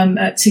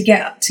to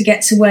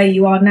get to where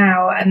you are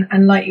now,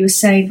 and like you were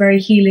saying, very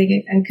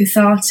healing and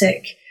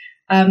cathartic,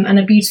 and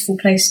a beautiful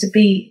place to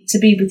be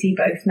with you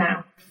both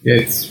now. Yeah,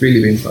 it's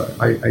really been so.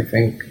 I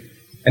think,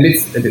 and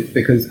it's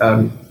because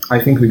I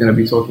think we're going to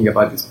be talking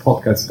about this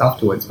podcast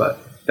afterwards, but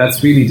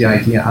that's really the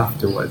idea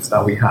afterwards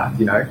that we had,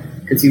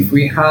 because if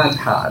we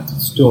had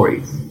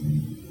stories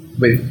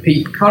with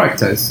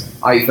characters,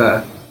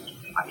 either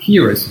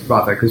heroes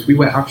rather, because we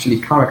were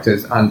actually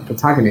characters and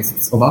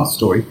protagonists of our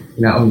story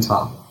in our own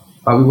time.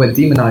 But we were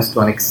demonized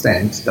to an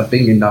extent that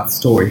being in that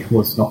story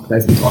was not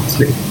pleasant,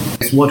 honestly.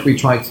 It's what we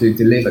tried to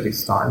deliver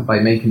this time by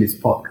making this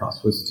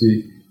podcast was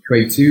to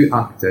create two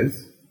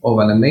actors of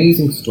an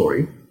amazing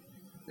story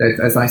that,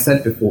 as I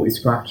said before, is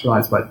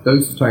characterized by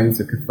those tones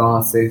of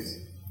catharsis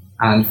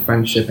and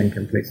friendship and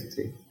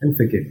complicity and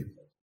forgiveness.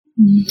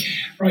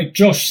 Right,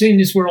 Josh, seeing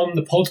as we're on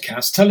the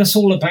podcast, tell us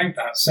all about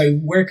that. So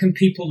where can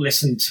people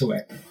listen to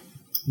it?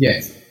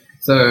 Yes.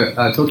 So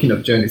talking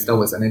of journeys, that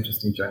was an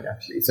interesting journey,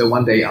 actually. So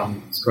one day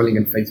I'm scrolling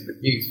in Facebook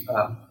News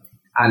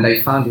and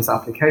I found this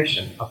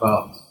application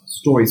about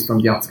stories from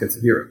the outskirts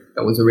of Europe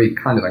that was already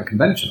kind of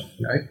unconventional,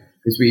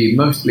 because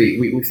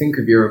we think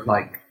of Europe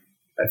like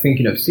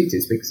thinking of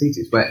cities, big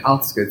cities, where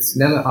outskirts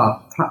never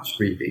are touched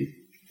really,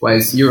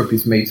 whereas Europe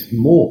is made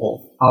more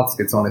of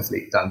outskirts,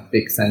 honestly, than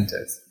big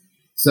centers.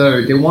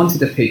 So they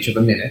wanted a pitch of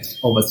a minute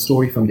of a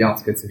story from the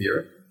outskirts of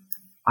Europe.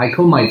 I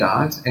called my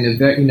dad, and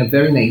in a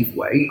very naive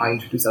way, I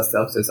introduced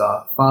ourselves as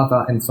a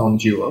father and son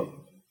duo.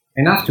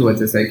 And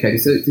afterwards I say, okay,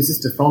 so this is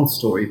the front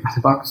story, but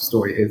the back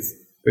story is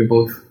we're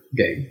both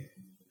gay.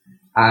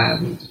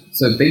 And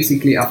so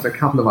basically after a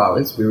couple of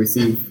hours, we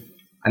received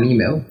an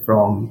email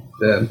from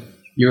the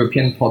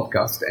European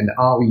podcast and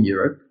Are We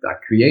Europe that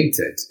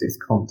created this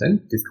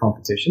content, this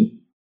competition.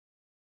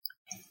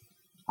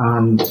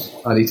 And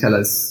they tell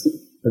us,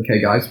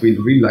 okay guys, we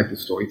really like the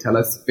story, tell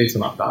us a bit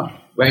about that.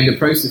 We're in the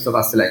process of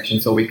our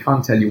selection, so we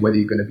can't tell you whether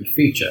you're going to be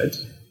featured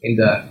in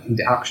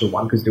the actual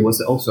one, because there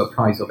was also a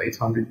prize of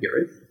 800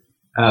 euros.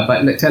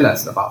 But tell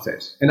us about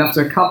it. And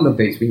after a couple of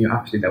days, we knew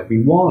actually that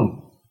we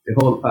won the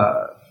whole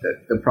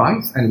the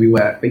prize, and we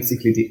were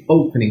basically the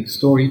opening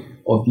story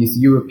of this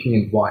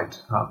European-wide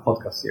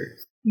podcast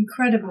series.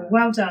 Incredible.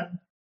 Well done.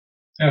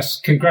 Yes,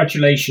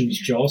 congratulations,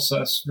 Joss.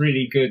 That's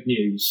really good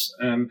news.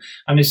 And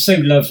it's so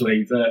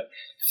lovely that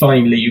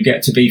finally you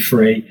get to be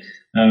free.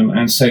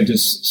 And so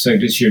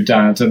does your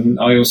dad. And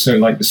I also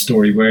like the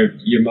story where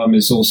your mum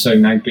is also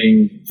now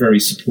being very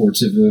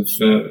supportive of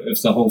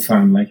the whole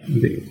family.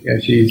 Indeed. Yeah,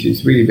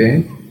 she's really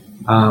been.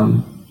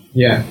 I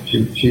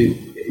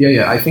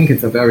think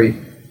it's a very,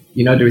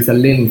 there is a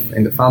lymph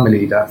in the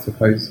family that's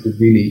supposed to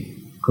really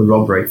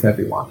corroborate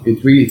everyone.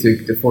 It really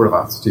took the four of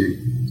us to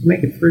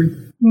make it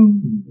through.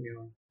 Mm.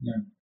 Yeah.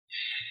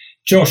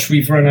 Josh,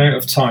 we've run out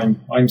of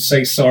time. I'm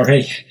so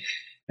sorry.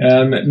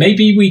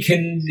 Maybe we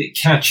can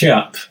catch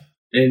up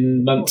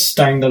in months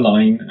down the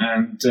line,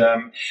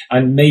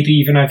 and maybe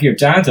even have your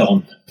dad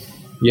on.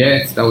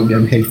 Yes, that would be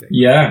amazing.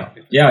 Yeah.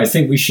 I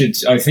think we should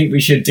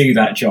do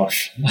that,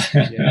 Josh.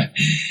 Yeah.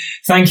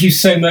 Thank you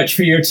so much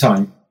for your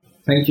time.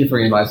 Thank you for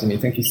inviting me.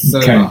 Thank you so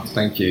much.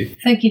 Thank you.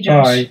 Thank you,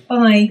 Josh. Bye.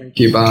 Bye. Thank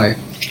you. Bye.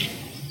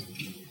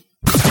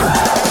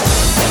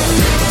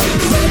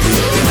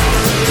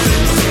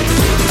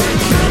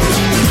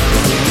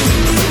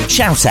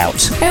 Shout Out.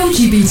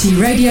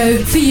 LGBT radio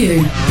for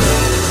you.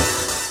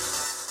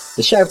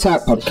 The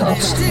ShoutOut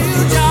podcast.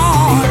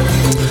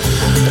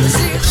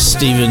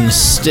 Stephen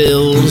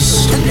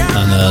Stills,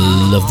 and I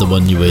love the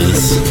one you're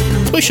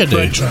with. Wish I do.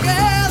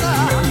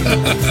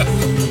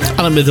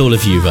 And I'm with all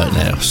of you right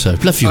now, so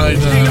love you all.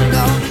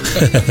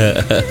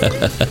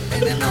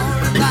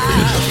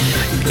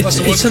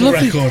 That's a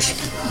lovely record.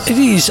 It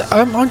is.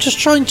 I'm just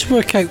trying to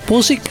work out,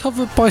 was it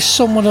covered by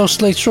someone else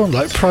later on,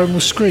 like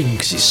Primal Scream?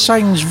 Because it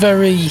sounds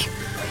very...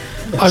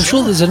 I'm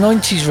sure there's a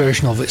 90s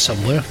version of it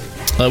somewhere.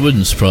 That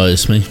wouldn't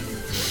surprise me.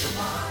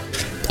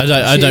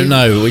 I don't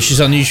know, which is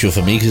unusual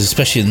for me, because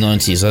especially in the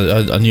 90s,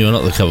 I knew a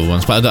lot of the cover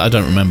ones, but I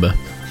don't remember.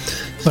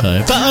 So,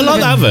 but I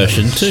like that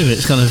version too.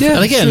 It's kind of...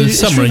 and again, it's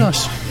summery. Really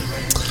nice.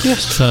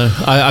 Yes. So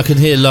I can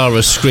hear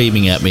Lara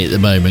screaming at me at the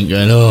moment,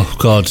 going, "Oh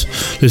God,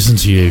 listen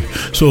to you,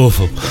 it's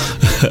awful."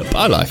 But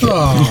I like it.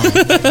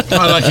 Oh,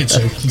 I like it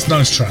too. It's a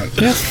nice track.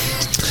 Yeah.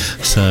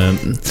 So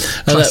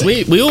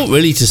we ought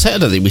really to say. I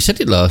don't think we said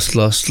it last.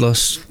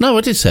 No,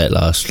 I did say it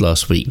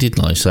last week,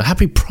 didn't I? So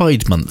happy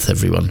Pride Month,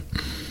 everyone.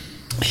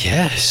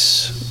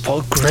 Yes.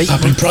 What a great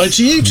happy Pride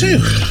to you too.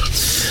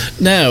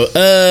 Now,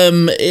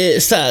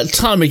 it's that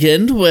time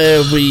again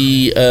where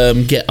we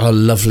get our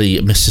lovely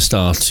Mr.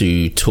 Starr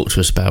to talk to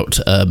us about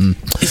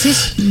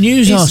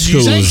news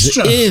articles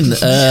in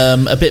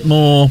a bit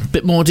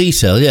more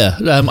detail. Yeah,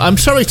 I'm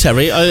sorry,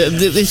 Terry.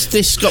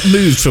 This got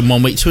moved from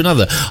one week to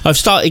another. I've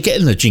started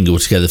getting the jingle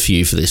together for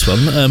you for this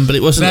one, but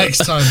it wasn't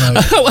next time.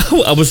 Mate.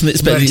 I wasn't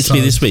expecting it to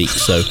be this week,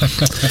 so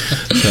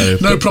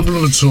no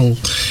problem at all.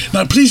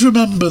 Now, please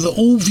remember that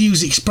all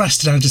views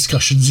expressed in our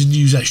discussions in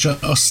News Extra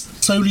are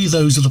solely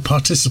those of the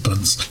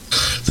participants.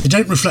 They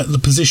don't reflect the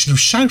position of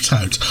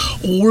ShoutOut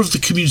or of the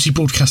community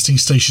broadcasting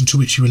station to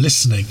which you are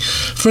listening.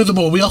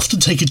 Furthermore, we often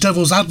take a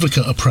devil's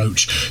advocate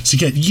approach to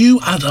get you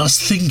and us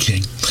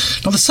thinking.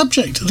 Now, the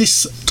subject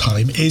this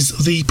time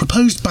is the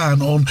proposed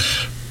ban on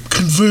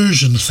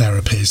conversion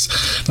therapies.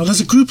 Now, there's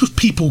a group of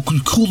people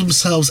who call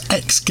themselves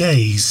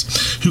ex-gays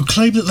who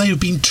claim that they have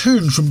been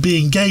turned from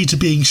being gay to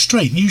being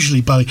straight,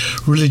 usually by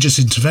religious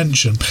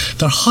intervention.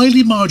 They're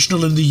highly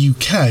marginal in the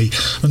UK,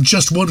 and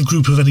just one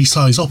group of any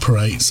size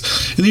operates.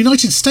 In the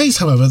United States,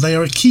 however, they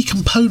are a key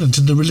component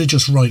in the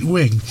religious right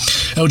wing.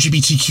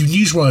 LGBTQ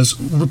Newswires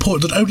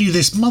report that only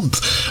this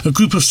month, a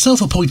group of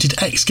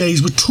self-appointed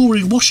ex-gays were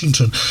touring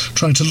Washington,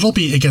 trying to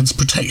lobby against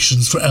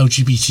protections for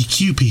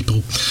LGBTQ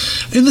people.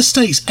 In the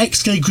States,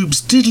 ex-gay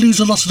groups did lose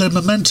a lot of their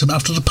momentum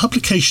after the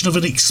publication of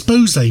an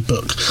expose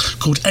book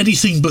called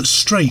Anything But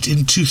Straight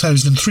in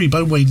 2003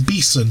 by Wayne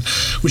Beeson,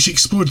 which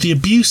explored the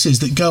abuses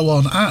that go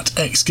on at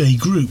ex-gay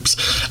groups,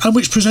 and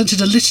which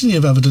presented a litany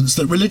of evidence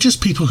that religious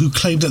people who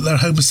claimed that their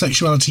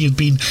homosexuality had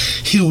been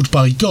healed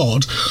by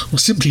God were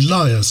simply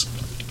liars.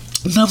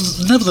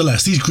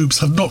 Nevertheless, these groups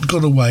have not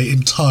gone away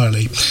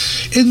entirely.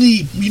 In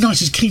the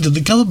United Kingdom,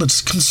 the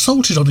government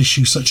consulted on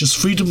issues such as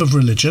freedom of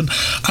religion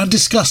and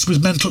discussed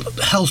with mental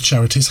health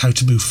charities how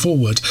to move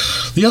forward.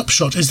 The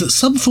upshot is that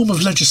some form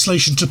of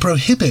legislation to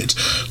prohibit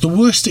the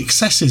worst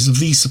excesses of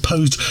these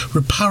supposed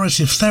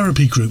reparative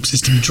therapy groups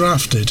is to be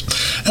drafted.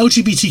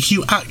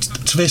 LGBTQ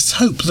activists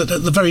hope that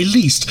at the very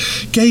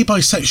least, gay,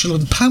 bisexual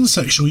and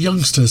pansexual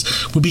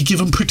youngsters will be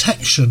given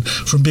protection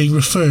from being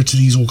referred to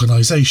these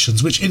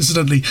organisations, which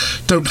incidentally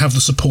don't have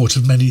the support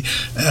of any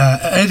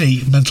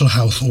mental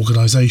health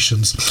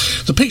organisations.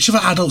 The picture for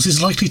adults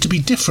is likely to be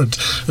different,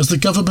 as the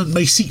government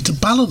may seek to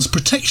balance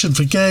protection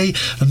for gay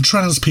and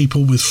trans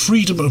people with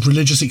freedom of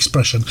religious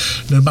expression,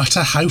 no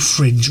matter how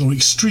fringe or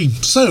extreme.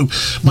 So,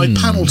 my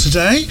panel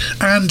today,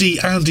 Andy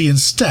and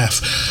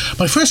Steph.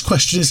 My first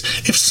question is,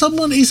 if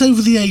someone is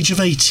over the age of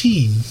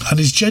 18 and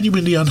is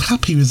genuinely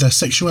unhappy with their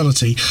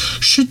sexuality,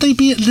 should they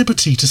be at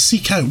liberty to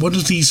seek out one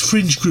of these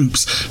fringe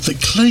groups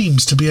that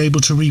claims to be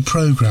able to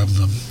reprogram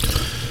them?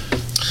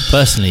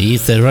 Personally,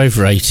 if they're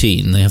over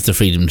 18, they have the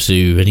freedom to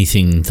do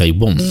anything they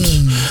want.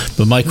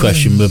 But my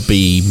question would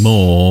be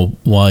more,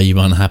 why are you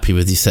unhappy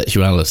with your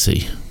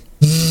sexuality?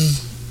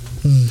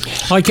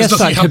 I guess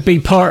that could be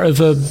part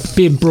of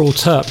being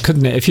brought up,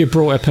 couldn't it? If you're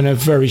brought up in a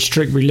very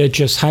strict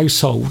religious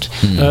household,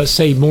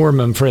 say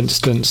Mormon, for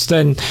instance,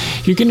 then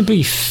you're going to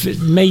be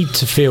made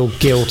to feel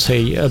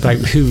guilty about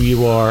who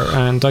you are.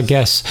 And I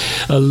guess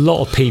a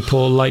lot of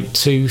people like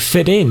to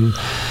fit in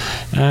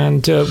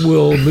and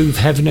will move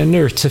heaven and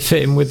earth to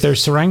fit in with their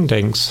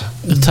surroundings.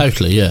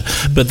 Totally, yeah.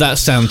 But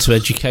that's down to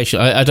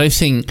education. I don't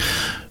think...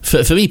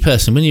 For me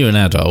personally, when you're an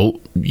adult,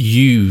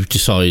 you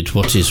decide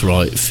what is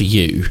right for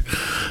you.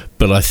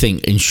 But I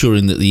think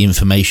ensuring that the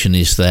information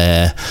is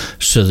there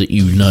so that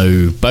you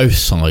know both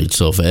sides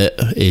of it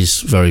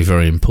is very,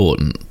 very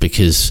important,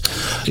 because...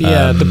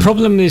 the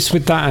problem is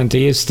with that,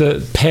 Andy, is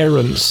that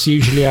parents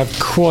usually have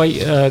quite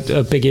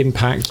a big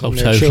impact on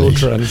their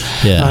children,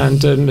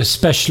 and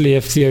especially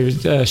if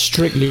they're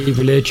strictly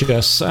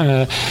religious.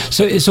 So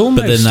it's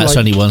almost but then that's like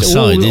only one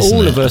side, isn't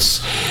all it? of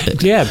us...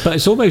 Yeah, but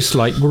it's almost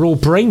like we're all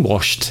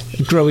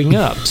brainwashed growing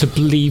up to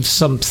believe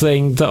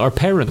something that our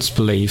parents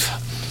believe.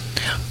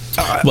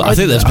 Well, I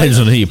think that depends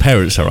on who your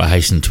parents are, I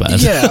hasten to add.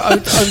 Yeah, I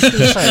was going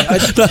to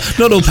say...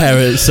 Not all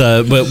parents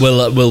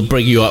will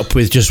bring you up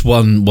with just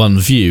one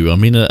view. I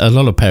mean, a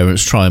lot of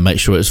parents try and make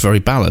sure it's very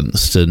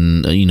balanced,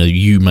 and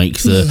you make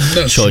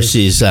the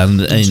choices and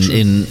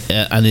in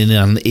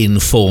an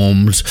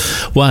informed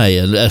way.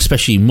 And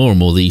especially more and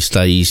more these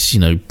days,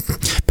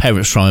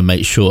 parents try and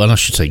make sure, and I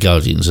should say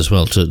guardians as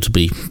well, to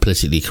be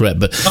politically correct,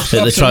 but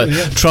they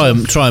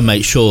try and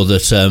make sure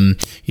that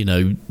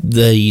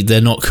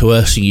they're not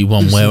coercing you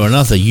one way or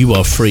another. You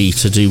are free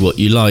to do what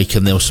you like,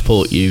 and they'll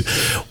support you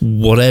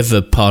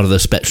whatever part of the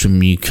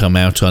spectrum you come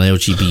out on,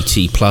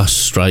 LGBT plus,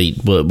 straight,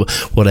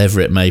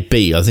 whatever it may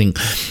be. I think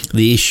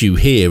the issue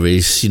here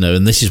is,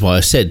 and this is why I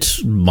said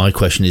my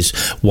question is,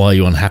 why are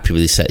you unhappy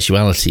with your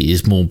sexuality,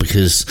 is more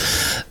because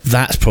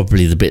that's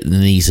probably the bit that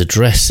needs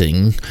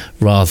addressing,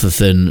 rather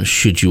than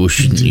should you or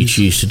shouldn't you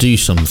choose to do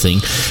something,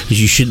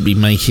 because you shouldn't be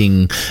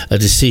making a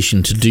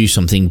decision to do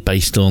something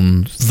based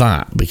on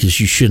that, because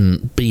you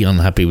shouldn't be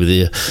unhappy with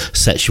your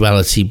sexuality,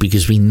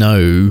 because we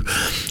know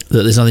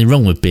that there's nothing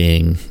wrong with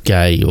being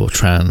gay or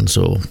trans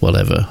or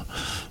whatever.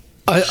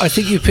 I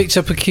think you picked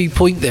up a key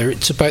point there.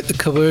 It's about the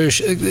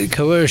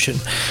coercion,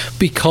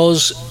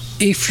 because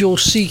if you're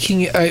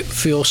seeking it out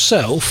for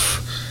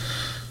yourself,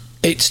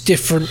 it's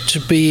different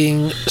to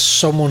being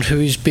someone who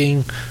is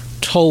being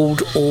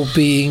told or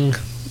being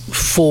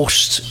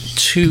forced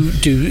to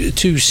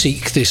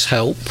seek this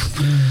help.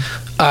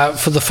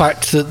 For the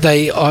fact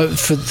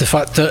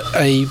that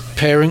a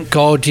parent,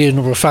 guardian,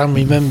 or a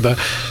family member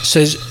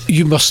says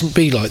you mustn't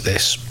be like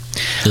this,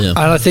 and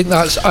I think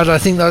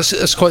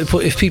that's quite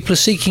important. If people are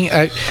seeking it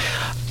out,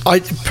 I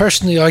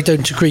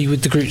don't agree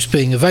with the groups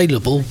being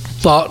available,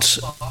 but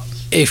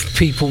if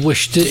people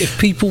wish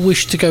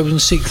to go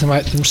and seek them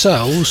out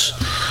themselves,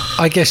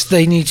 I guess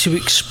they need to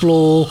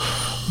explore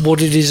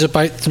what it is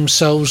about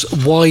themselves,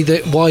 why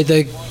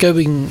they're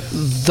going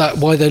that,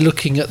 why they're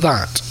looking at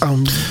that,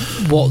 and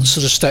what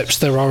sort of steps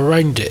there are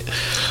around it.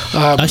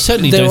 I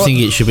certainly don't think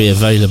it should be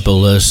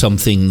available as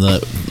something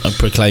that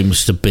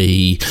proclaims to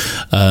be,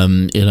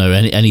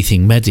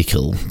 anything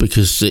medical,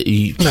 because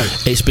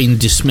it's been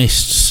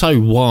dismissed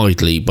so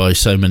widely by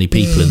so many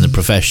people in the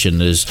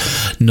profession as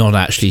not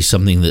actually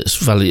something that's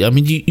valid. I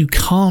mean, you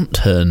can't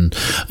turn.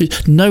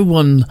 No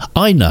one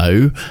I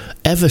know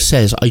ever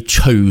says I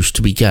chose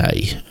to be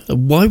gay.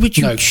 Why would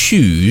you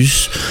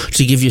choose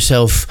to give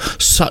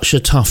yourself such a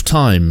tough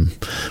time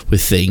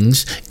with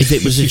things if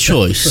it was a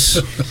choice?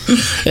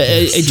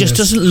 It just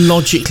doesn't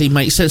logically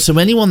make sense. So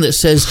anyone that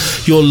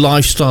says your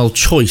lifestyle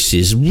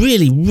choices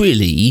really,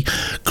 really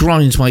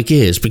grinds my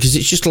gears, because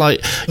it's just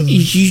like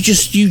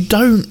you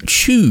don't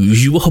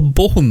choose. You are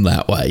born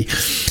that way,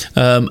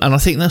 and I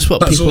think that's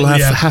what people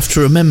have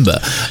to remember.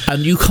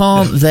 And you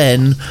can't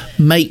then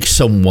make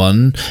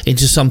someone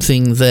into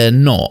something they're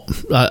not.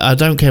 I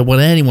don't care what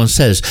anyone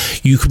says.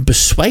 you can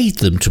persuade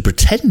them to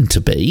pretend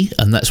to be,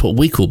 and that's what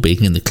we call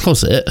being in the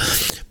closet,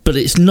 but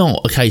it's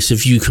not a case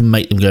of you can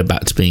make them go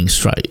back to being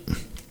straight.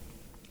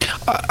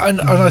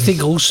 And I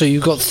think also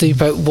you've got to think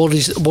about what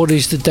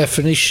is the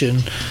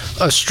definition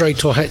of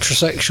straight or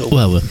heterosexual.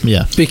 Well,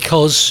 yeah,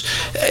 because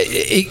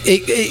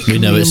it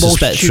can mean it's a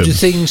multitude of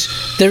things.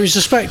 There is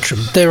a spectrum.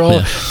 There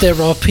are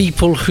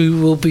people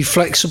who will be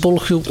flexible,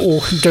 who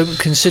don't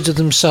consider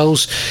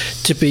themselves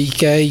to be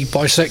gay,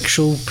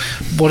 bisexual,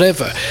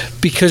 whatever,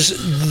 because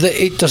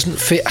it doesn't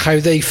fit how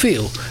they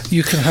feel.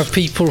 You can have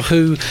people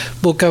who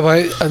will go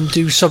out and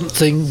do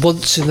something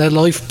once in their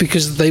life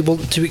because they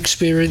want to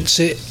experience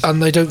it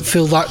and they don't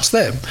feel that's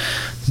them.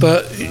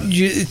 But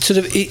it's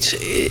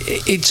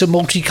a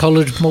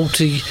multicoloured,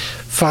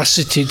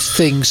 multifaceted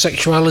thing.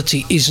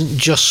 Sexuality isn't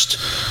just.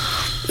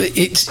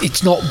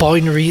 It's not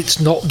binary. It's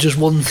not just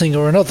one thing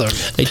or another.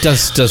 It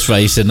does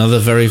raise another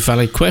very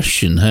valid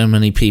question: how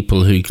many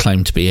people who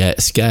claim to be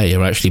ex-gay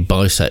are actually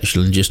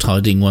bisexual and just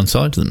hiding one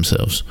side of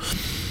themselves?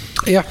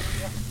 Yeah.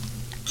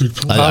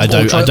 I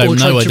don't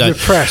know.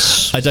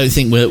 Repress. I don't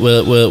think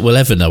we'll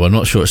ever know. I'm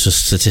not sure it's a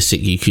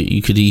statistic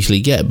you could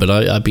easily get, but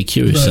I'd be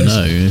curious to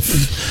know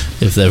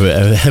if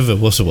there ever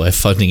was a way of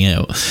finding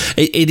out.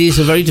 It is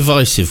a very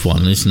divisive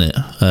one, isn't it?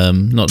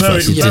 Not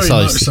divisive,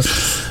 decisive.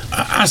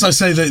 As I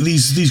say, that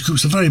these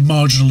groups are very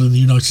marginal in the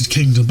United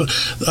Kingdom, but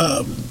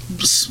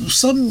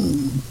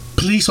some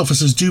police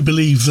officers do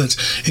believe that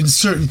in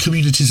certain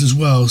communities as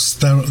well,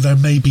 there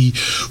may be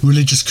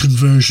religious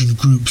conversion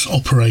groups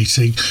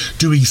operating,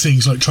 doing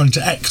things like trying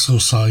to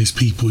exorcise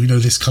people,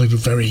 this kind of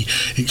very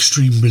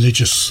extreme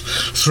religious,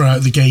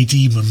 throughout the gay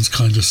demons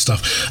kind of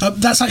stuff.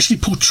 That's actually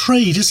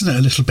portrayed, isn't it,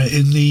 a little bit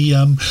in the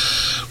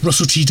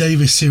Russell T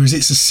Davies series,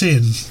 It's a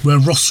Sin, where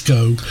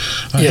Roscoe,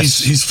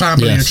 his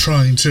family are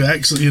trying to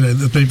at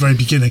the very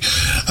beginning.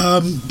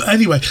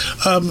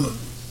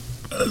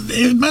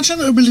 Imagine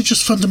a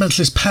religious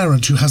fundamentalist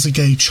parent who has a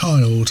gay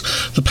child.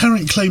 The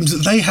parent claims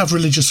that they have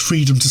religious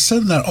freedom to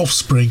send their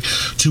offspring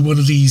to one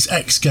of these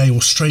ex-gay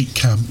or straight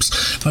camps.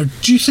 Now,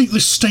 do you think the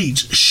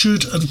state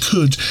should and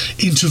could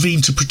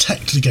intervene to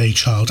protect the gay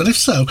child? And if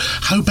so,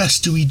 how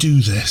best do we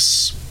do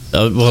this?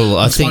 Well,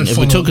 I think if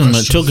we're talking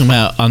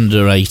about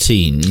under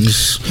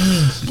 18s,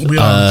 we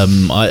are.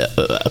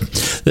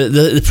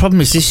 The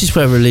problem is this is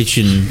where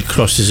religion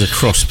crosses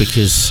across,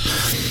 because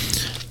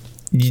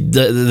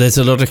there's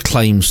a lot of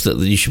claims that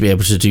you should be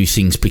able to do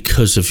things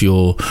because of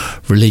your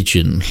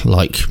religion,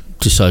 like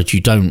decide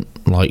you don't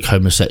like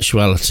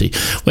homosexuality.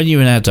 When you're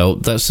an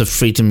adult, that's the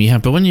freedom you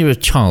have, but when you're a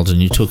child and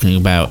you're talking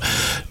about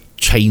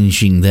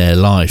changing their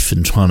life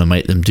and trying to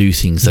make them do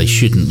things they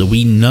shouldn't, that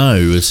we know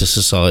as a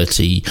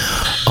society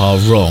are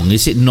wrong,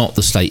 is it not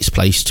the state's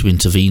place to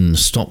intervene and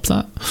stop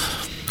that?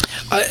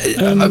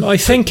 I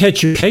think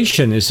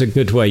education is a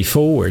good way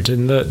forward,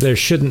 in that there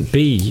shouldn't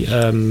be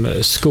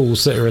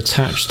schools that are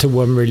attached to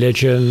one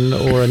religion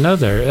or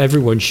another.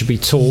 Everyone should be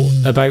taught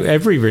about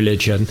every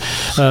religion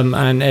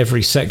and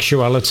every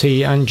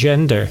sexuality and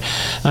gender,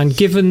 and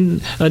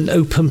given an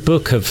open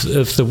book of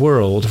the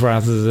world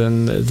rather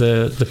than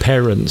the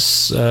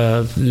parents'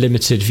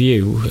 limited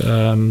view.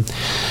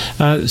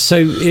 So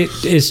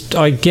it is,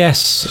 I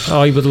guess,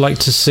 I would like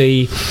to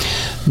see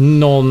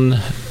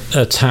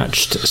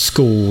non-attached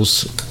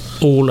schools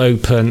all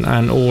open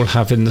and all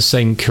having the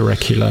same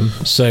curriculum.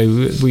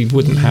 So we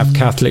wouldn't have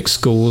Catholic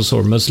schools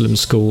or Muslim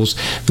schools,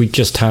 we'd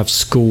just have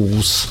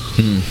schools.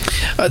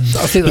 I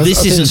think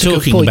this isn't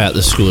talking about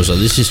the schools, though.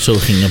 This is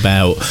talking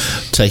about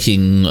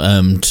taking,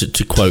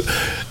 to quote,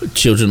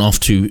 children off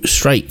to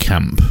straight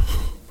camp.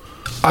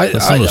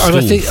 That's not a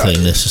school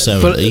thing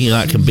necessarily.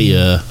 That can be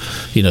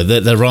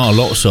there are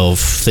lots of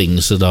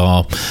things that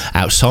are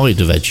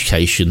outside of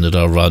education that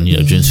are run,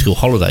 during school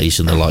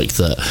holidays and the like,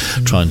 that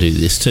try and do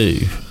this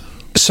too.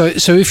 So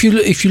if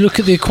you look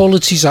at the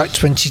Equalities Act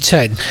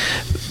 2010,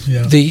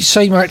 the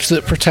same act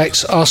that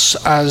protects us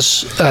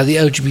as the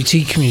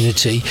LGBT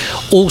community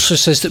also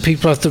says that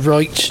people have the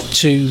right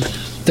to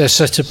their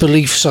set of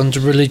beliefs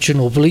under religion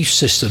or belief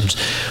systems,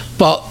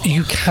 but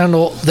you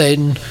cannot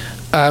then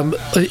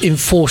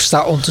enforce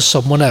that onto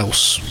someone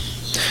else.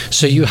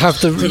 So you have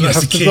the right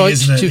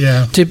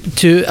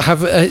to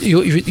have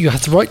you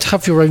have the right to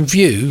have your own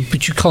view,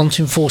 but you can't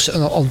enforce it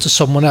onto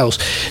someone else.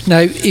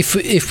 Now,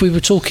 if we were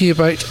talking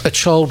about a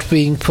child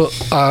being put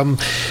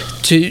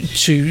to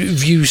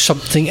view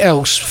something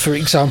else, for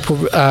example,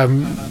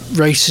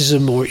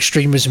 racism or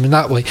extremism in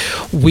that way,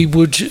 we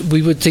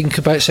would think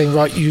about saying,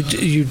 right,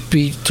 you'd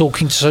be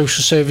talking to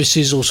social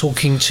services or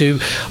talking to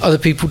other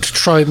people to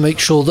try and make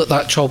sure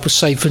that child was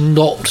safe and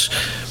not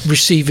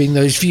receiving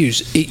those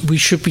views. We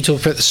should be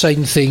talking about the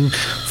same thing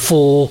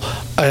for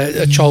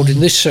a child in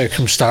this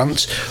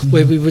circumstance,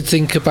 where we would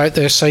think about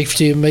their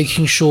safety and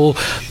making sure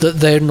that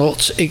they're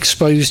not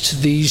exposed to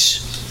these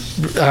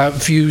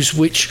views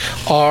which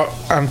are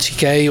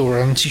anti-gay or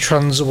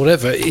anti-trans or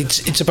whatever.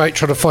 It's about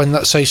trying to find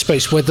that safe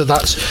space, whether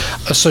that's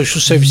a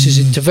social services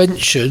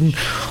intervention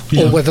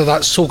or whether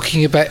that's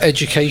talking about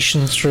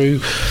education through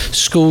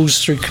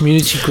schools, through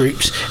community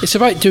groups. It's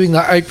about doing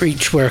that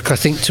outreach work, I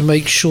think, to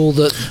make sure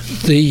that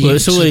the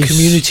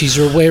communities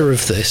are aware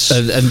of this.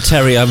 And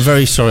Terry, I'm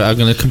very sorry, I'm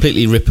going to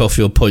completely rip off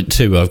your point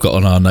too I've got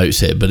on our notes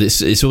here, but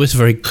it's always a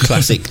very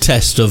classic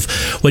test of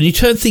when you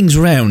turn things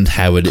around,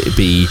 how would it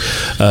be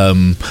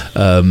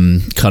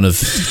kind of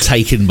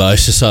taken by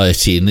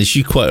society? And as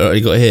you quite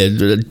rightly got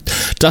here,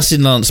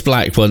 Dustin Lance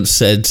Black once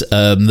said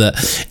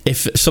that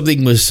if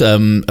something was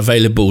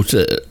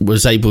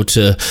was able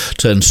to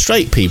turn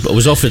straight people, or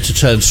was offered to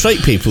turn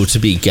straight people to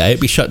be gay,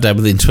 it'd be shut down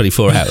within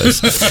 24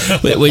 hours,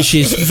 which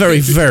is very,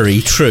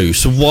 very true.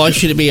 So why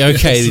should it be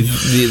okay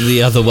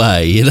the other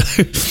way? You know,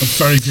 a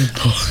very good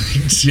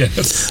point.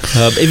 Yes,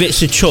 if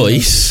it's a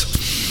choice.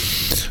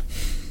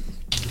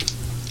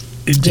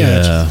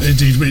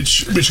 Indeed,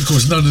 which of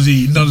course none of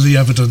the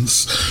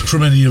evidence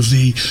from any of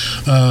the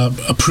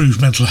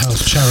approved mental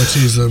health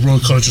charities, the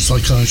Royal College of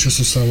Psychiatrists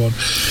and so on,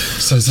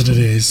 says that it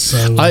is.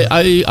 So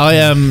I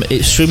am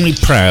extremely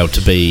proud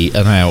to be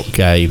an out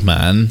gay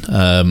man.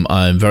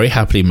 I'm very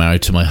happily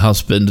married to my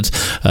husband.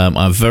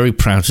 I'm very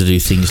proud to do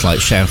things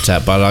like Shout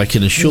Out, but I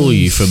can assure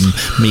you from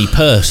me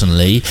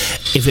personally,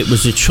 if it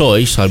was a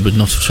choice, I would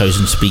not have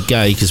chosen to be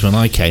gay, because when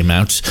I came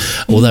out,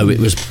 although it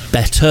was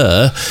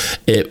better,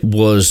 it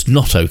was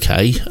not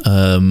okay,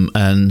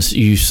 and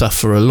you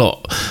suffer a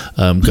lot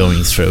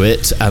going through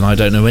it, and I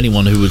don't know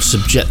anyone who would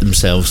subject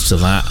themselves to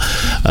that,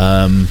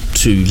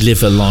 to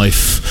live a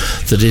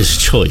life that is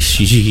choice.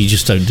 You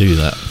just don't do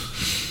that.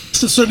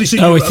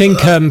 I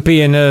think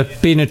being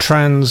a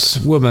trans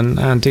woman,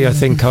 Andy, I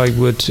think I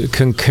would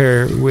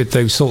concur with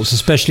those thoughts,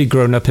 especially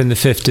growing up in the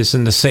 50s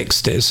and the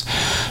 60s.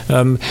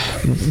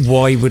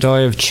 Why would I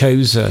have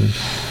chosen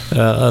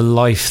a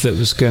life that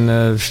was going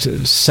to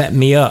set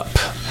me up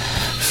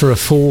for a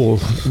fall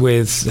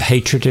with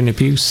hatred and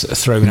abuse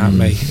thrown at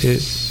me?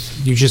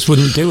 You just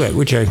wouldn't do it,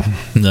 would you?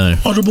 No.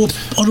 On a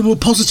more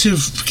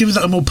positive, giving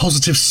that a more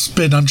positive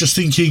spin, I'm just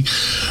thinking,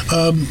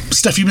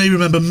 Steph, you may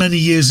remember many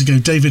years ago,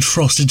 David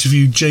Frost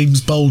interviewed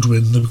James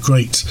Baldwin, the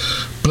great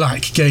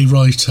black gay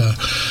writer,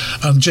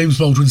 and James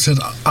Baldwin said,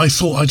 I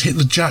thought I'd hit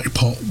the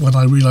jackpot when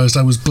I realised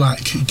I was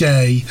black,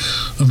 gay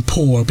and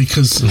poor,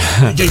 because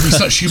it gave me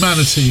such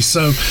humanity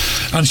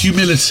and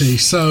humility,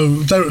 so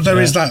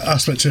there is that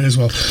aspect to it as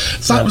well.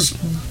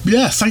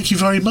 Thank you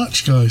very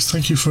much, guys.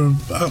 Thank you for an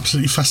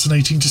absolutely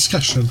fascinating discussion,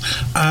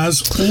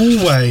 as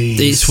always.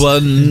 It's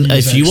one,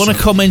 if you want to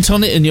comment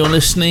on it and you're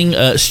listening,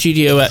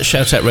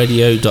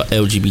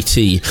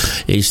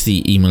 studio@shoutoutradio.lgbt is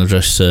the email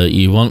address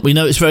you want. We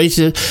know it's very,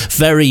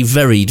 very,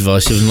 very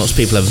divisive, and lots of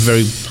people have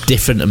very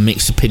different and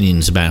mixed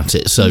opinions about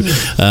it. So,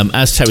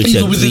 as Terry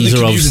said, these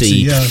are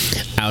obviously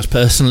ours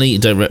personally.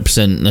 Don't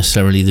represent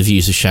necessarily the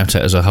views of Shout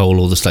Out as a whole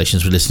or the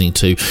stations we're listening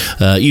to.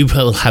 You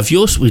will have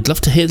yours. We'd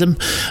love to hear them.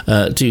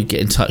 Do get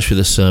in touch with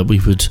us.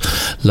 We would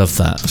love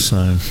that.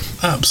 So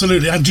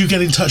absolutely, and do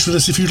get in touch with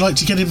us if you'd like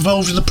to get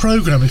involved in the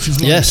programme. If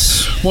you've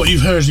liked what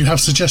you've heard, you have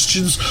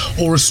suggestions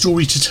or a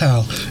story to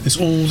tell. It's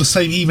all the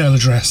same email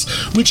address,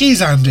 which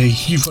is, Andy,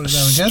 you've got it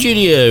down again.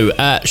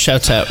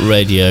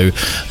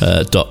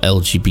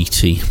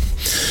 studio@shoutoutradio.lgbt.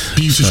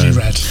 Beautifully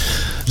read.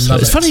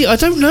 It's funny, I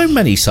don't know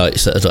many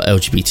sites that are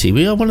 .lgbt.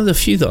 We are one of the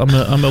few that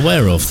I'm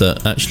aware of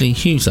that actually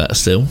use that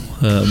still.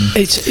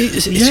 It's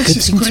a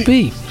good thing to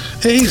be.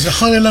 It is a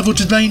higher level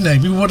domain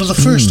name. We were one of the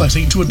first, I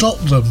think, to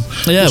adopt them.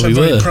 Yeah, which I'm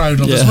very proud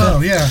of as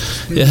well. Yeah,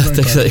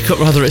 they got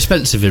rather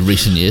expensive in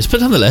recent years,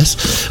 but nonetheless.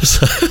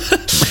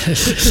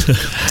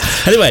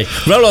 Anyway,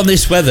 roll on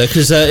this weather,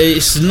 because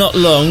it's not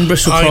long.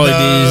 Bristol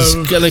Pride is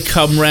going to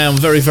come round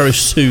very, very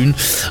soon.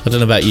 I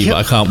don't know about you, but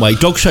I can't wait.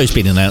 Dog show's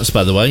been announced,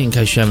 by the way, in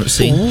case you haven't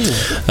seen.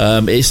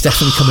 It's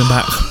definitely coming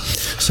back.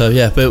 So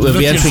yeah, but we'll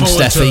be entering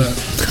Steffi.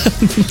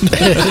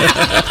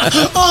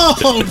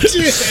 Oh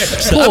dear!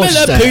 I meant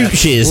her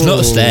pooches,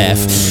 not Steph.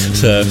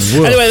 So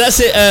anyway, that's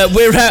it.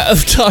 We're out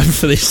of time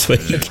for this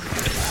week.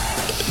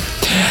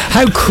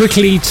 How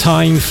quickly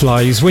time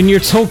flies when you're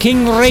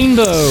talking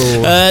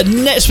rainbow.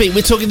 Next week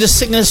we're talking to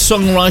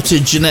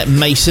singer-songwriter Jeanette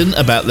Mason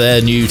about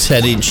their new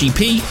 10-inch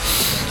EP.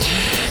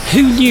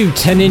 Who knew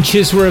 10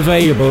 inches were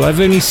available? I've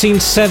only seen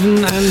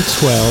 7 and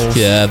 12.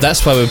 Yeah,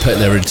 that's why we're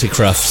putting her into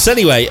crufts.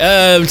 Anyway,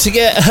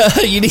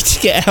 you need to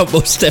get out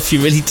more stuff,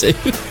 you really do.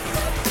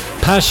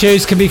 Past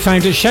shows can be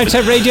found at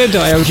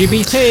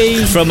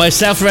shoutoutradio.lgbt. From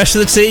myself, the rest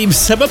of the team,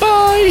 so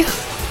bye-bye.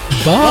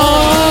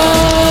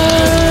 Bye.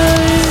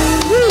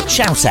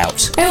 Shout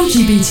Out.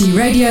 LGBT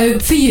radio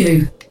for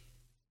you.